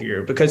goal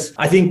here, because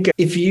I think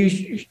if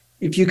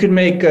you can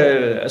make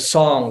a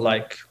song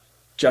like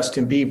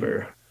Justin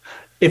Bieber,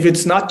 if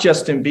it's not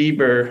Justin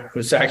Bieber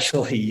who's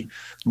actually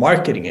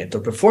marketing it or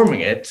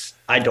performing it,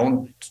 I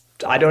don't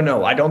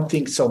know. I don't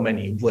think so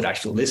many would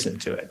actually listen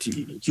to it.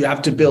 You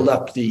have to build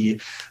up the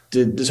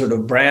sort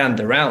of brand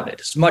around it.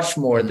 It's much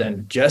more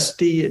than just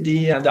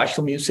the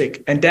actual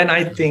music. And then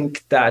I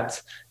think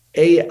that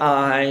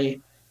AI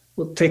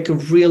will take a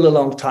really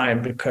long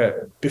time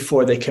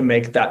before they can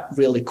make that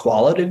really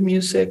quality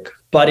music.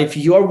 But if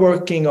you're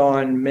working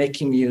on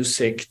making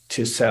music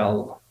to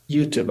sell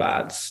YouTube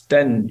ads,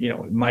 then you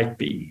might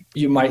be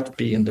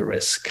in the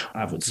risk,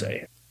 I would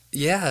say.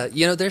 Yeah,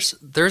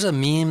 there's a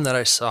meme that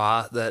I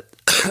saw that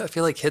I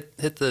feel like hit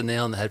the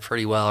nail on the head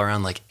pretty well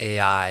around like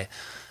AI,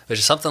 which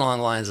is something along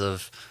the lines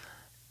of,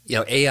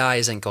 AI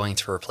isn't going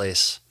to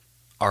replace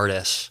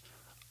artists.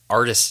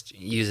 Artists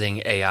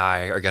using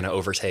AI are going to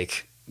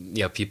overtake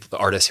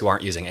artists who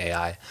aren't using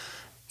AI.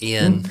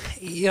 And I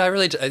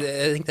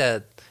think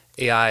that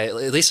AI, at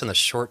least in the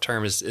short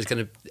term, is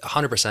going to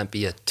 100%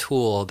 be a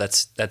tool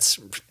that's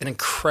an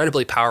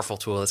incredibly powerful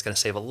tool that's going to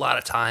save a lot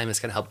of time. It's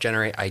going to help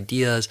generate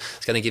ideas.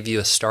 It's going to give you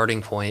a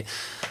starting point.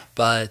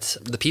 But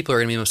the people who are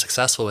going to be most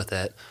successful with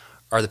it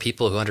are the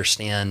people who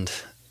understand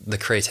the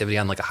creativity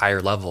on like a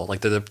higher level,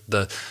 like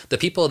the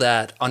people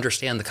that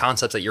understand the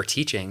concepts that you're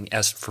teaching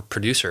as for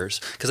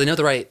producers, because they know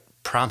the right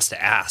prompts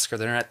to ask, or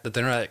they're not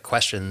the right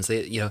questions.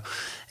 And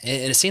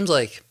it seems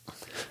like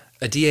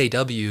a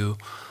DAW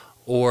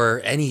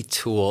or any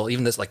tool,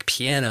 even this like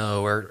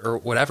piano or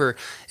whatever,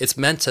 it's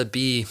meant to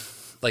be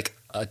like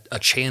a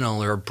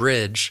channel or a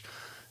bridge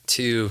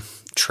to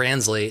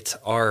translate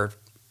our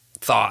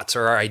thoughts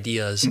or our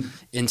ideas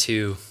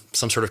into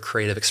some sort of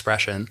creative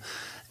expression.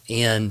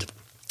 And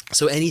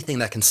so anything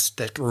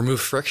that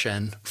remove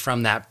friction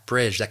from that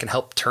bridge, that can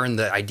help turn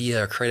the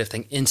idea or creative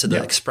thing into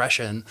the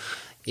expression,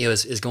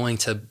 is going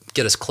to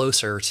get us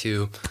closer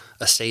to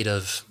a state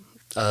of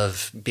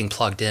being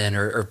plugged in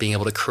or being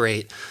able to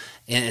create.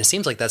 And it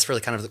seems like that's really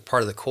kind of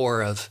part of the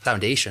core of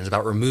Foundation, is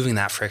about removing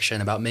that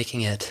friction, about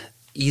making it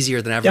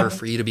easier than ever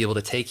for you to be able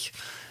to take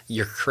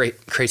your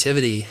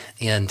creativity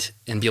and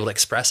be able to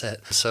express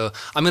it. So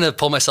I'm going to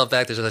pull myself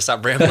back as I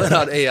stop rambling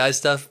on AI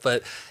stuff,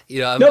 but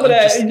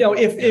if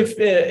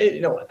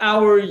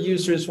our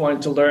users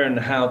want to learn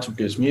how to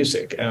produce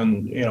music,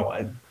 and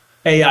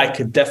AI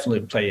could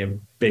definitely play a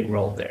big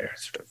role there.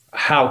 Sort of,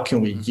 how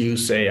can we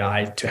use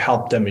AI to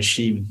help them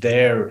achieve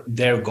their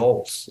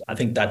goals? I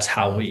think that's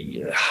how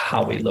we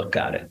look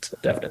at it.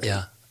 Definitely.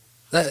 Yeah.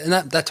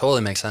 That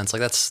totally makes sense.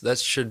 Like that's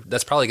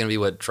probably going to be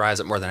what drives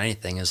it more than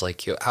anything, is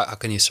like, how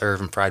can you serve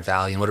and provide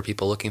value, and what are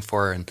people looking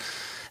for? And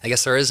I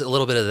guess there is a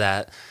little bit of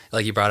that,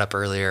 like you brought up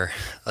earlier,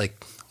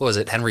 like, what was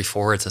it, Henry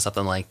Ford said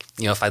something like,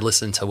 if I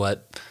listened to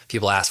what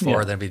people ask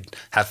for, then we'd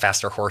have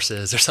faster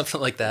horses or something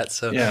like that.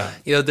 So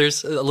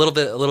there's a little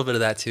bit of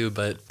that too,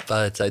 but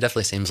it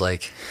definitely seems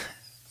like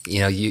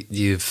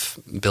you've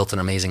built an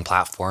amazing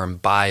platform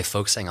by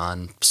focusing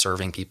on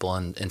serving people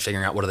and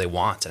figuring out what do they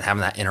want and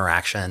having that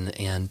interaction.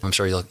 And I'm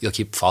sure you'll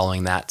keep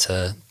following that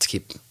to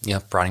keep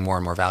providing more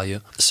and more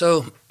value.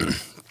 So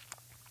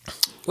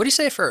what do you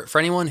say for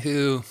anyone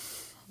who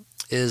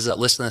is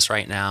listening to this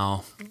right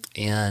now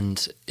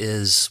and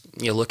is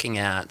looking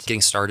at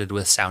getting started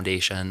with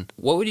Soundation?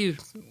 What would you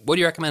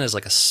recommend as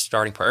like a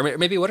starting point? Or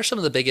maybe what are some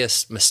of the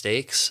biggest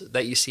mistakes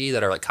that you see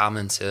that are like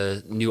common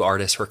to new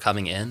artists who are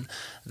coming in?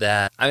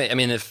 That I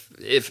mean, if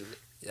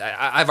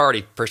I've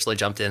already personally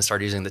jumped in and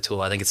started using the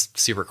tool, I think it's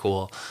super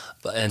cool.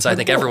 And so I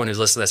think everyone who's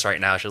listening to this right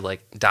now should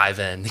like dive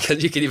in,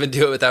 because you can even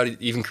do it without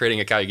even creating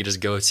an account. You can just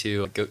go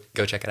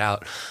check it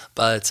out.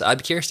 But I'd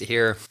be curious to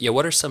hear,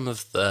 what are some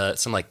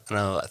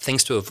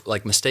things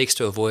mistakes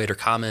to avoid, or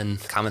common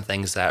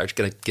things that are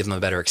going to give them a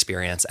better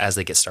experience as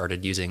they get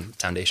started using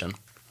Foundation?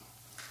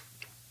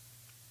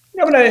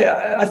 But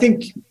I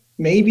think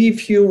maybe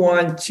if you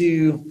want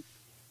to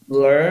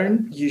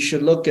learn, you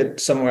should look at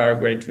some of our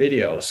great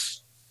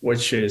videos,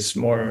 which is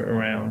more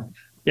around,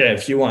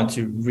 if you want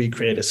to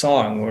recreate a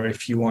song, or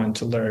if you want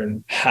to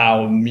learn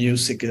how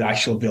music is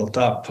actually built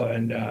up.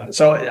 And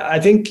so I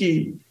think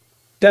you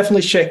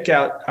definitely check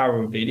out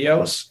our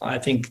videos. I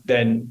think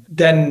then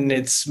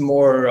it's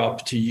more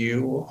up to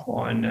you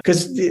on,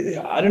 because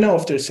I don't know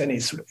if there's any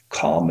sort of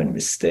common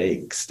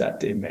mistakes that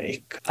they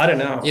make. I don't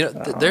know.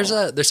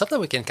 There's something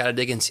we can kind of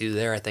dig into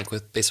there, I think,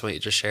 based on what you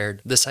just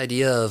shared. This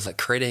idea of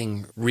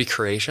creating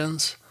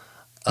recreations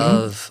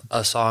of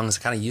songs,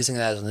 kind of using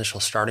that as an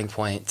initial starting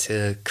point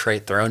to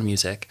create their own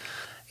music.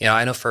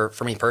 I know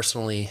for me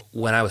personally,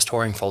 when I was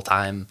touring full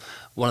time,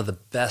 one of the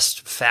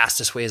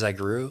fastest ways I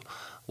grew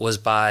was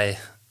by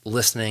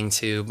listening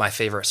to my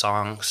favorite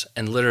songs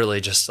and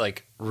literally just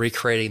like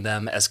recreating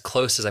them as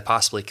close as I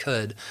possibly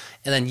could,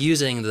 and then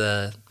using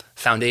the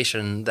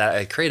foundation that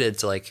I created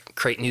to like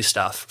create new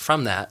stuff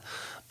from that.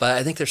 But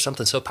I think there's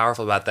something so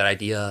powerful about that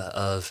idea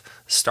of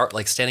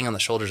standing on the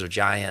shoulders of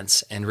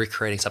giants and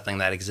recreating something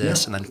that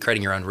exists and then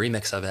creating your own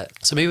remix of it.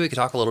 So maybe we could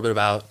talk a little bit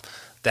about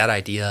that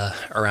idea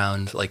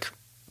around like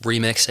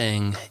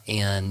remixing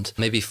and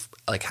maybe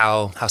like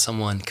how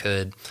someone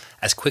could,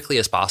 as quickly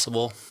as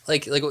possible,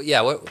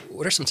 yeah,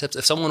 what are some tips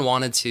if someone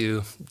wanted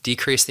to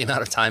decrease the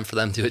amount of time for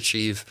them to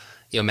achieve,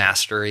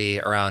 mastery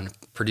around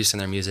producing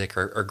their music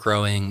or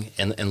growing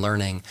and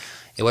learning?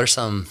 What are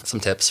some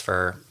tips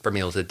for being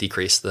able to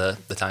decrease the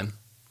time?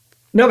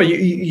 No, but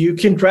you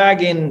can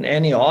drag in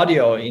any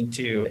audio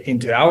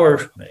into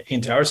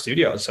our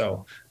studio.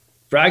 So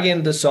drag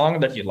in the song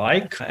that you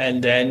like,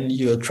 and then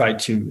you'll try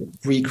to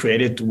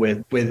recreate it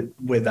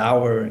with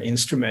our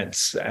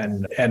instruments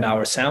and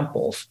our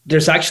samples.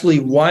 There's actually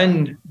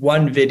one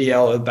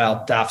video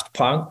about Daft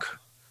Punk,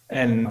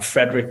 and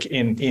Frederick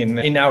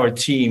in our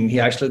team, he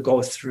actually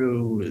goes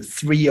through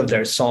 3 of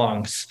their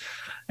songs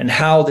and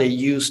how they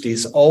used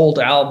these old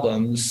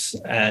albums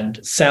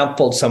and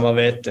sampled some of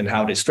it, and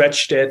how they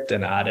stretched it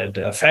and added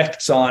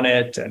effects on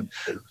it. And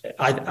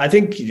I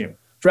think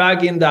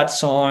drag in that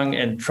song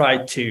and try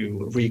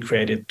to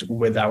recreate it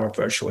with our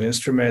virtual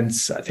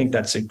instruments. I think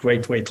that's a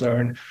great way to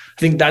learn.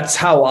 I think that's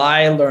how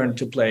I learned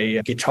to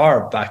play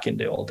guitar back in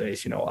the old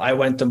days. I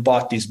went and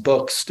bought these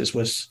books. This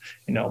was,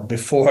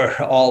 before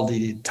all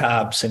the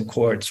tabs and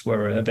chords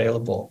were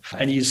available.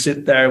 And you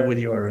sit there with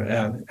your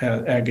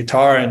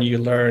guitar and you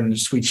learn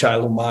Sweet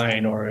Child of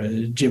Mine or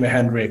Jimi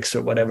Hendrix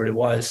or whatever it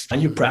was,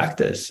 and you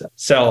practice.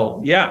 So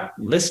yeah,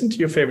 listen to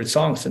your favorite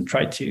songs and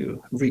try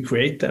to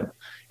recreate them.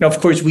 Of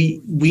course,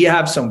 we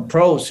have some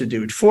pros to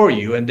do it for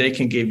you, and they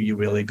can give you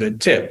really good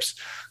tips.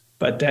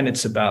 But then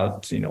it's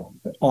about,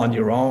 on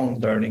your own,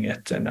 learning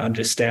it and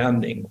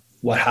understanding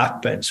what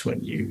happens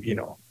when you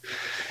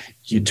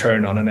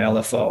turn on an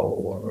LFO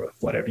or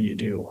whatever you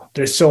do.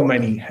 There's so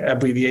many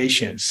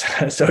abbreviations,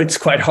 so it's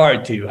quite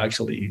hard to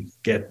actually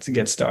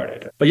get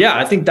started. But yeah,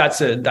 I think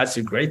that's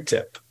a great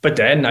tip. But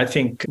then I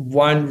think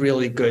one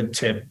really good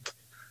tip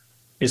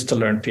is to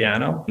learn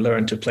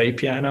to play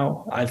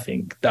piano. I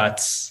think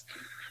that's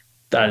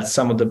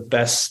some of the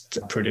best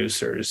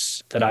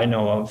producers that I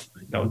know of,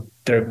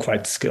 they're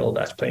quite skilled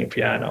at playing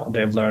piano.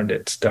 They've learned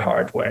it the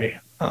hard way.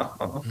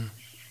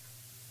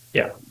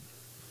 Yeah.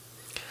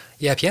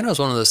 Yeah, piano is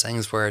one of those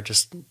things where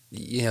just,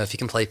 if you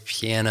can play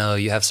piano,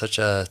 you have such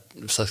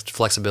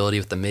flexibility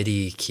with the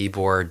MIDI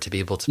keyboard to be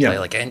able to play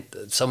like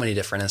so many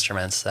different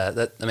instruments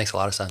that makes a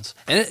lot of sense.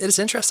 And it's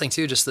interesting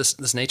too, just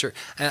this nature.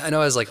 I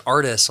know as like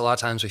artists, a lot of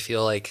times we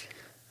feel like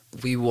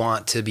we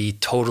want to be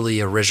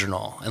totally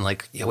original and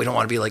like, we don't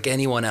want to be like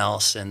anyone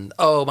else. And,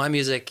 my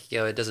music,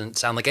 it doesn't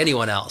sound like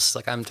anyone else.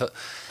 Like and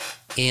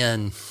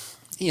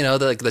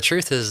the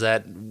truth is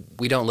that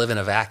we don't live in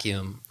a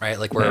vacuum, right?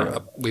 Like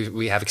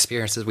we have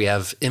experiences, we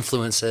have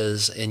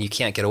influences, and you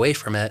can't get away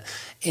from it.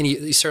 And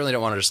you certainly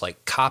don't want to just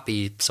like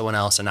copy someone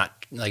else and not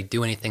like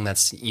do anything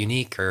that's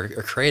unique or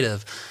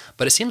creative.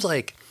 But it seems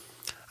like,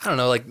 I don't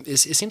know, like it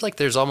seems like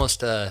there's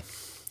almost a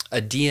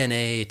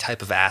DNA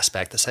type of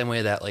aspect, the same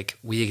way that like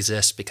we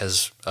exist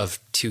because of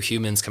 2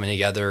 humans coming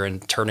together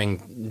and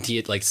turning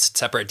like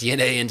separate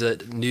DNA into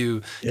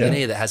new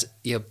DNA that has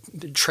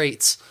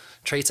traits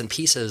and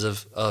pieces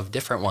of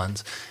different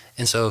ones.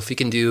 And so if you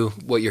can do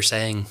what you're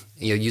saying,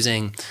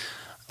 using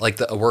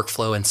like a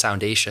workflow in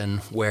Soundation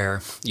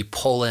where you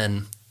pull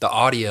in the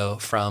audio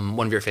from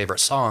one of your favorite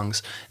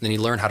songs, and then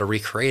you learn how to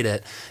recreate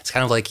it. It's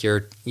kind of like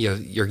you're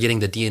getting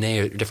the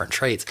DNA of different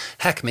traits.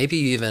 Heck, maybe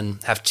you even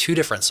have 2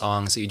 different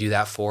songs that you do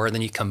that for, and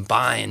then you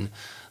combine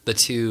the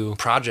 2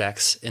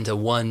 projects into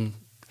one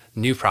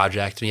new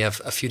project, and you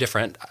have a few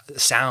different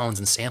sounds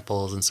and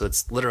samples, and so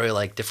it's literally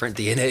like different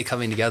DNA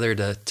coming together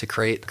to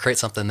create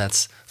something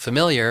that's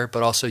familiar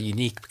but also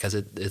unique because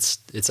it's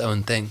its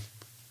own thing.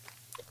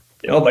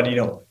 But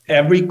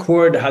every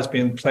chord has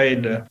been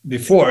played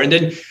before, and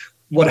then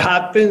what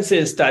happens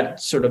is that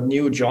sort of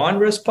new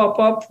genres pop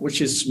up, which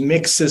is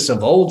mixes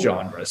of old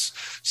genres.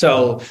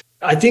 So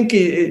I think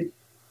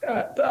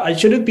I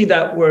shouldn't be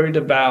that worried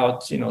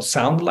about,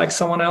 sound like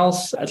someone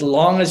else, as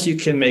long as you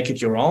can make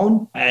it your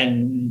own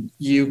and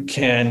you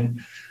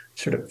can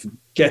sort of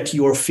get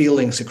your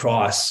feelings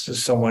across so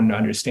someone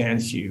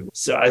understands you.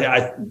 So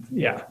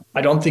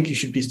I don't think you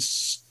should be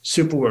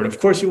super worried. Of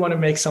course, you want to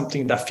make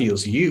something that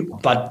feels you,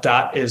 but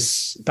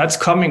that's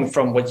coming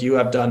from what you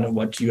have done and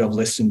what you have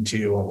listened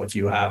to and what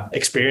you have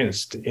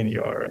experienced in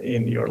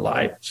your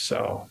life.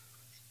 So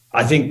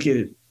I think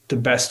the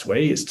best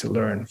way is to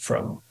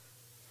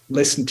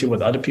listen to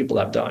what other people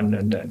have done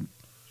and then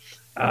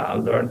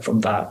learn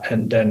from that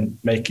and then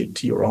make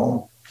it your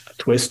own,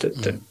 twist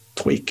it and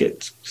tweak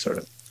it, sort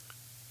of.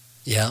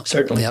 Yeah,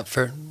 certainly. Yeah,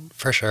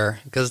 for sure.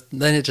 Because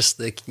then it just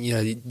like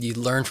you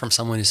learn from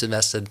someone who's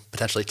invested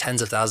potentially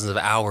tens of thousands of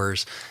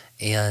hours,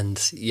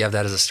 and you have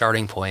that as a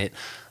starting point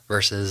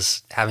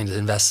versus having to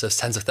invest those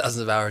tens of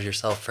thousands of hours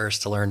yourself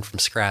first to learn from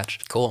scratch.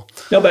 Cool.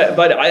 No, but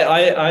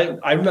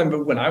I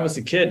remember when I was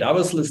a kid, I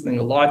was listening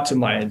a lot to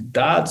my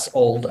dad's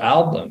old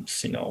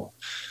albums.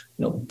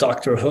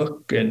 Dr.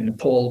 Hook and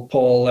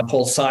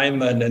Paul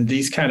Simon and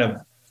these kind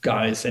of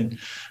guys, and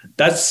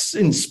that's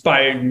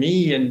inspired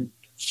me and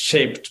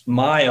shaped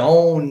my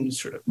own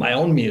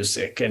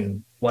music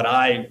and what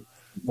I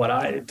what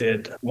I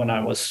did when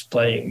I was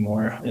playing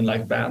more in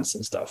like bands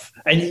and stuff.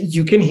 And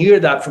you can hear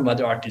that from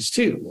other artists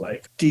too.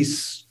 Like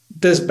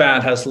this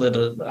band has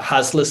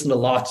listened a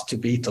lot to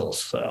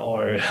Beatles,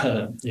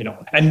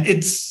 and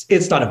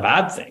it's not a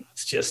bad thing.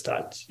 It's just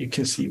that you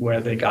can see where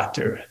they got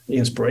their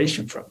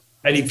inspiration from.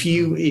 And if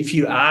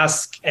you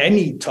ask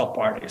any top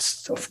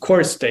artists, of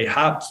course they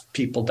have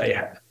people they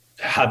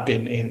have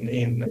been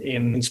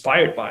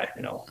inspired by.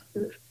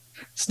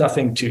 It's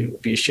nothing to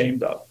be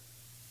ashamed of.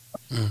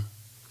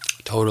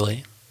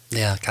 Totally.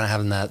 Yeah, kind of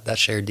having that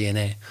shared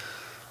DNA.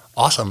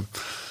 Awesome.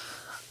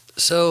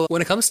 So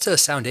when it comes to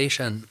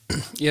Soundation,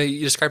 you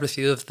described a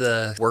few of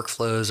the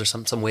workflows or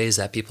some ways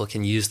that people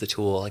can use the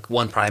tool. Like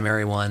one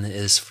primary one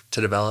is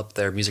to develop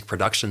their music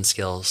production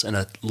skills in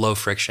a low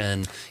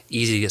friction,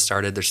 easy to get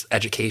started. There's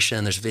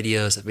education, there's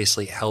videos that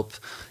basically help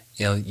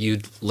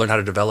you learn how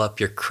to develop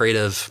your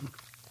creative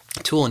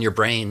tool in your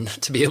brain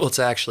to be able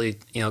to actually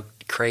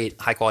create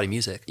high quality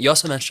music. You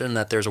also mentioned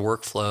that there's a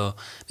workflow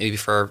maybe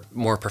for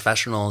more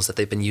professionals that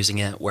they've been using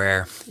it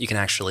where you can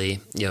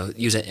actually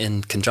use it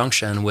in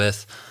conjunction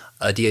with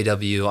a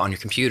DAW on your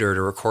computer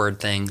to record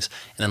things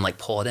and then like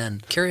pull it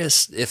in.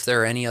 Curious if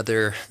there are any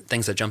other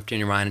things that jumped in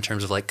your mind in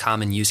terms of like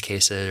common use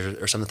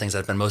cases or some of the things that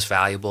have been most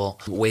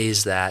valuable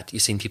ways that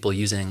you've seen people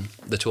using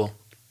the tool.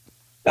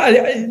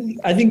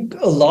 I think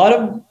a lot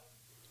of,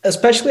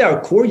 especially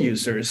our core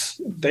users,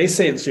 they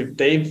say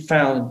they've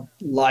found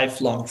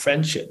lifelong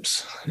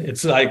friendships.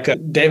 It's like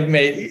they've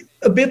made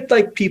a bit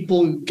like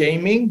people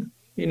gaming.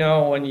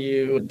 When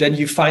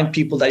you find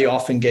people that you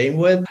often game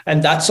with.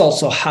 And that's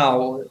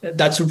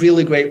a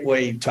really great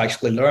way to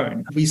actually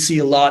learn. We see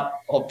a lot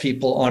of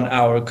people on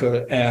our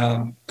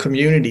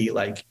community,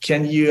 like,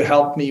 can you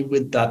help me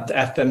with that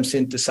FM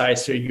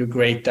synthesizer? You're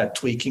great at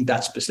tweaking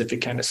that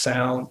specific kind of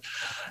sound.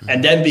 Mm-hmm.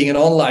 And then being an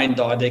online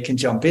DAW, they can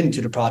jump into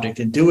the project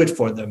and do it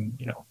for them,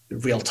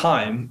 real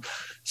time.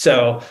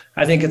 So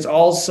I think it's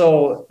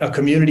also a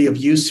community of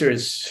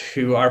users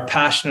who are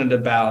passionate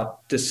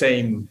about the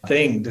same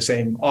thing,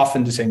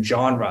 often the same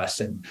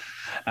genres, and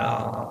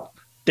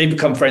they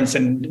become friends.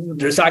 And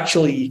there's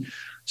actually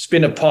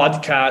been a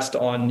podcast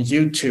on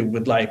YouTube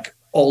with like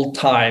old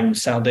time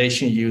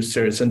Soundation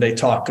users, and they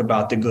talk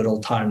about the good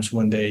old times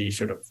when they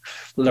sort of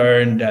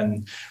learned,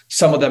 and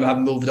some of them have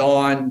moved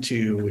on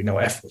to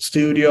FL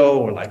Studio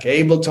or like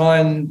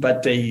Ableton,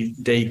 but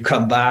they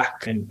come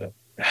back and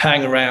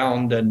hang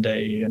around and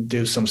they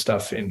do some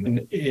stuff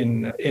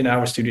in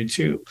our studio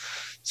too.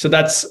 So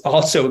that's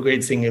also a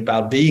great thing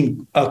about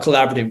being a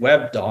collaborative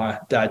web DAW,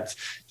 that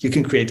you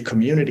can create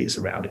communities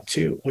around it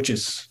too, which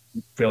is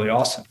really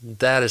awesome.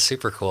 That is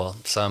super cool.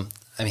 So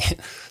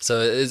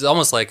it's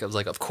almost like, I was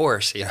like, of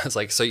course, it's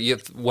like, so you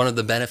have one of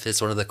the benefits,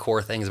 one of the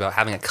core things about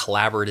having a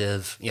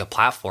collaborative,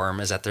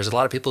 platform is that there's a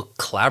lot of people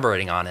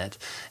collaborating on it.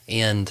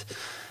 And,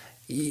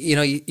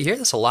 you hear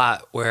this a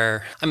lot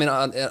where,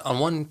 on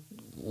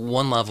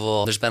one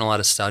level, there's been a lot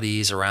of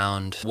studies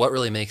around what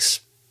really makes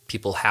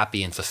people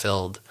happy and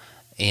fulfilled.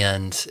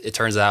 And it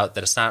turns out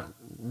that it's not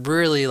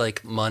really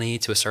like money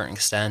to a certain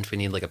extent. We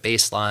need like a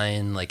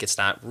baseline. Like it's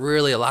not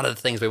really a lot of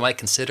the things we might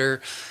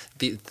consider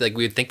like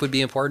we would think would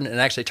be important. And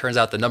it actually turns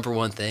out the number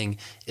one thing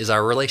is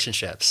our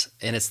relationships,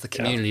 and it's the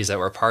communities that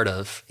we're a part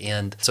of.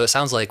 And so it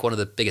sounds like one of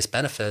the biggest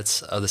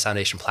benefits of the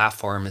Soundation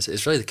platform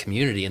is really the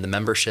community and the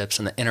memberships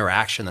and the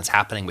interaction that's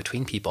happening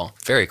between people.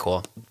 Very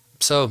cool.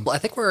 So I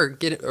think we're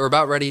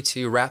about ready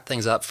to wrap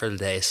things up for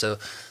today. So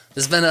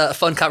this has been a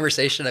fun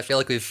conversation. I feel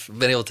like we've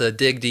been able to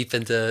dig deep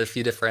into a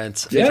few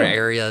different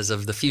areas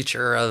of the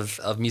future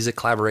of music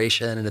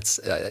collaboration, and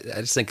I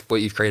just think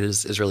what you've created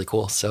is really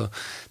cool. So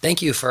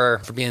thank you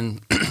for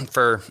being a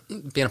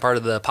part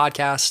of the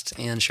podcast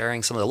and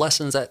sharing some of the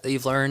lessons that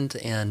you've learned.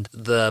 And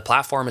the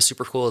platform is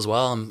super cool as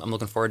well. I'm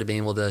looking forward to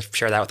being able to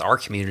share that with our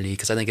community,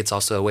 because I think it's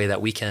also a way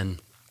that we can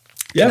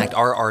connect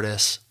our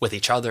artists with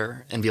each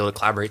other and be able to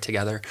collaborate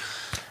together.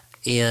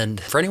 And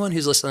for anyone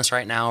who's listening to this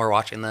right now or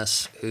watching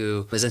this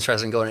who is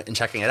interested in going and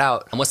checking it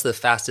out, what's the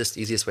fastest,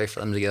 easiest way for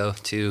them to go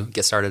to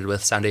get started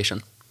with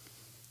Soundation?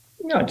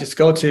 Just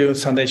go to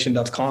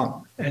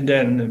soundation.com and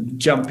then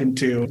jump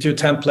into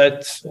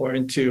templates or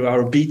into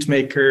our beat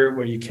maker,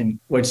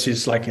 which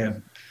is like a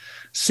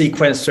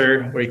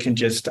sequencer where you can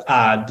just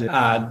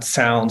add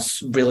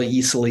sounds really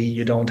easily.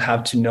 You don't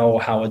have to know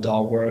how a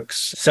DAW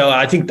works. So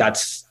I think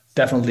that's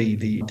definitely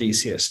the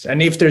easiest.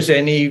 And if there's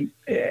any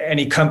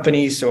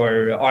companies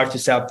or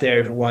artists out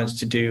there who wants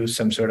to do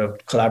some sort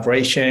of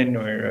collaboration,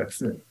 or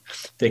if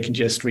they can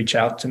just reach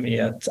out to me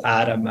at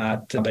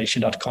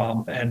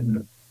adam@soundation.com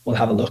and we'll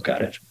have a look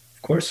at it,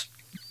 of course.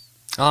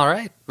 All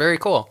right. Very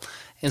cool.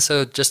 And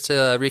so just to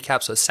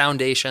recap, so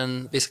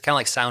Soundation, basically kind of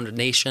like Sound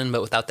Nation,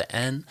 but without the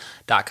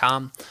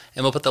N.com.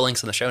 And we'll put the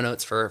links in the show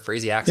notes for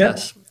easy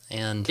access. Yeah.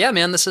 And yeah,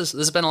 man, this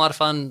has been a lot of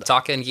fun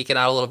talking, geeking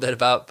out a little bit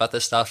about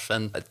this stuff.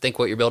 And I think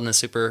what you're building is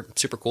super,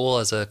 super cool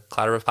as a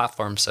collaborative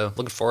platform. So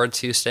looking forward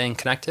to staying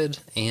connected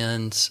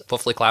and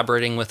hopefully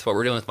collaborating with what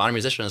we're doing with Modern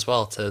Musician as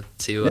well to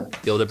be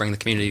able to bring the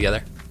community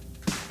together.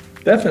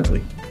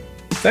 Definitely.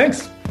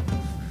 Thanks.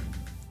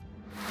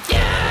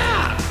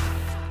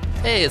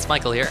 Hey, it's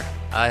Michael here.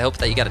 I hope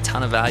that you got a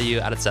ton of value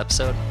out of this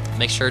episode.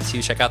 Make sure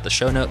to check out the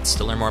show notes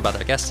to learn more about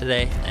our guest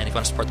today. And if you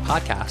want to support the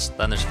podcast,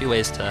 then there's a few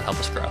ways to help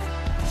us grow.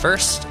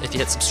 First, if you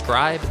hit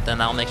subscribe, then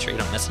that'll make sure you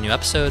don't miss a new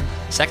episode.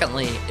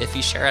 Secondly, if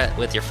you share it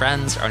with your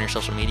friends or on your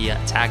social media,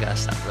 tag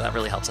us. That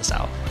really helps us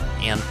out.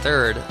 And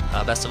third,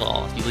 best of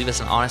all, if you leave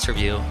us an honest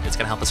review, it's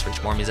going to help us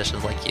reach more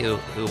musicians like you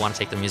who want to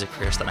take their music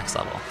careers to the next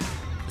level.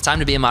 The time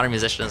to be a modern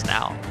musician is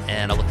now,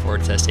 and I look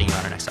forward to seeing you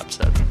on our next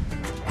episode.